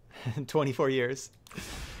in 24 years.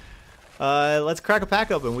 Let's crack a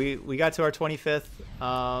pack open. We got to our 25th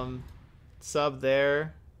sub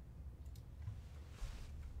there.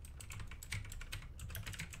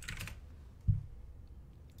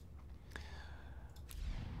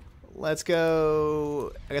 Let's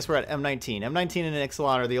go. I guess we're at M19. M19 and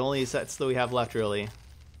Ixalan are the only sets that we have left, really.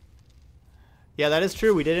 Yeah, that is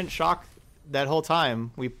true. We didn't shock that whole time.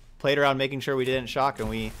 We played around making sure we didn't shock, and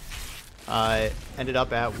we ended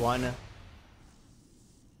up at 1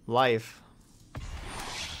 life.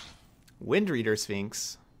 Windreader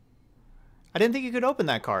Sphinx. I didn't think you could open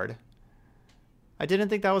that card. I didn't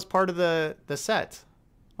think that was part of the set,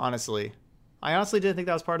 honestly. I honestly didn't think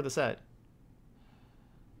that was part of the set.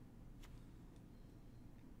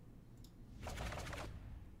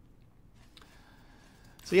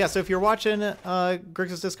 So yeah, so if you're watching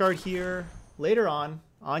Grixis Discard here later on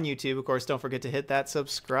YouTube, of course, don't forget to hit that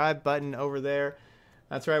subscribe button over there.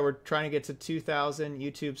 That's right, we're trying to get to 2,000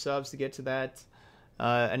 YouTube subs to get to that.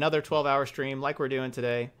 Another 12-hour stream like we're doing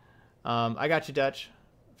today. I got you, Dutch.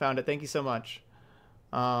 Found it. Thank you so much.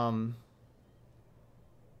 That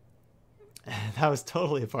was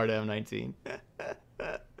totally a part of M19.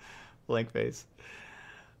 Blank face.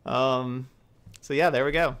 So yeah, there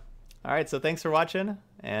we go. All right, so thanks for watching,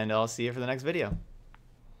 and I'll see you for the next video.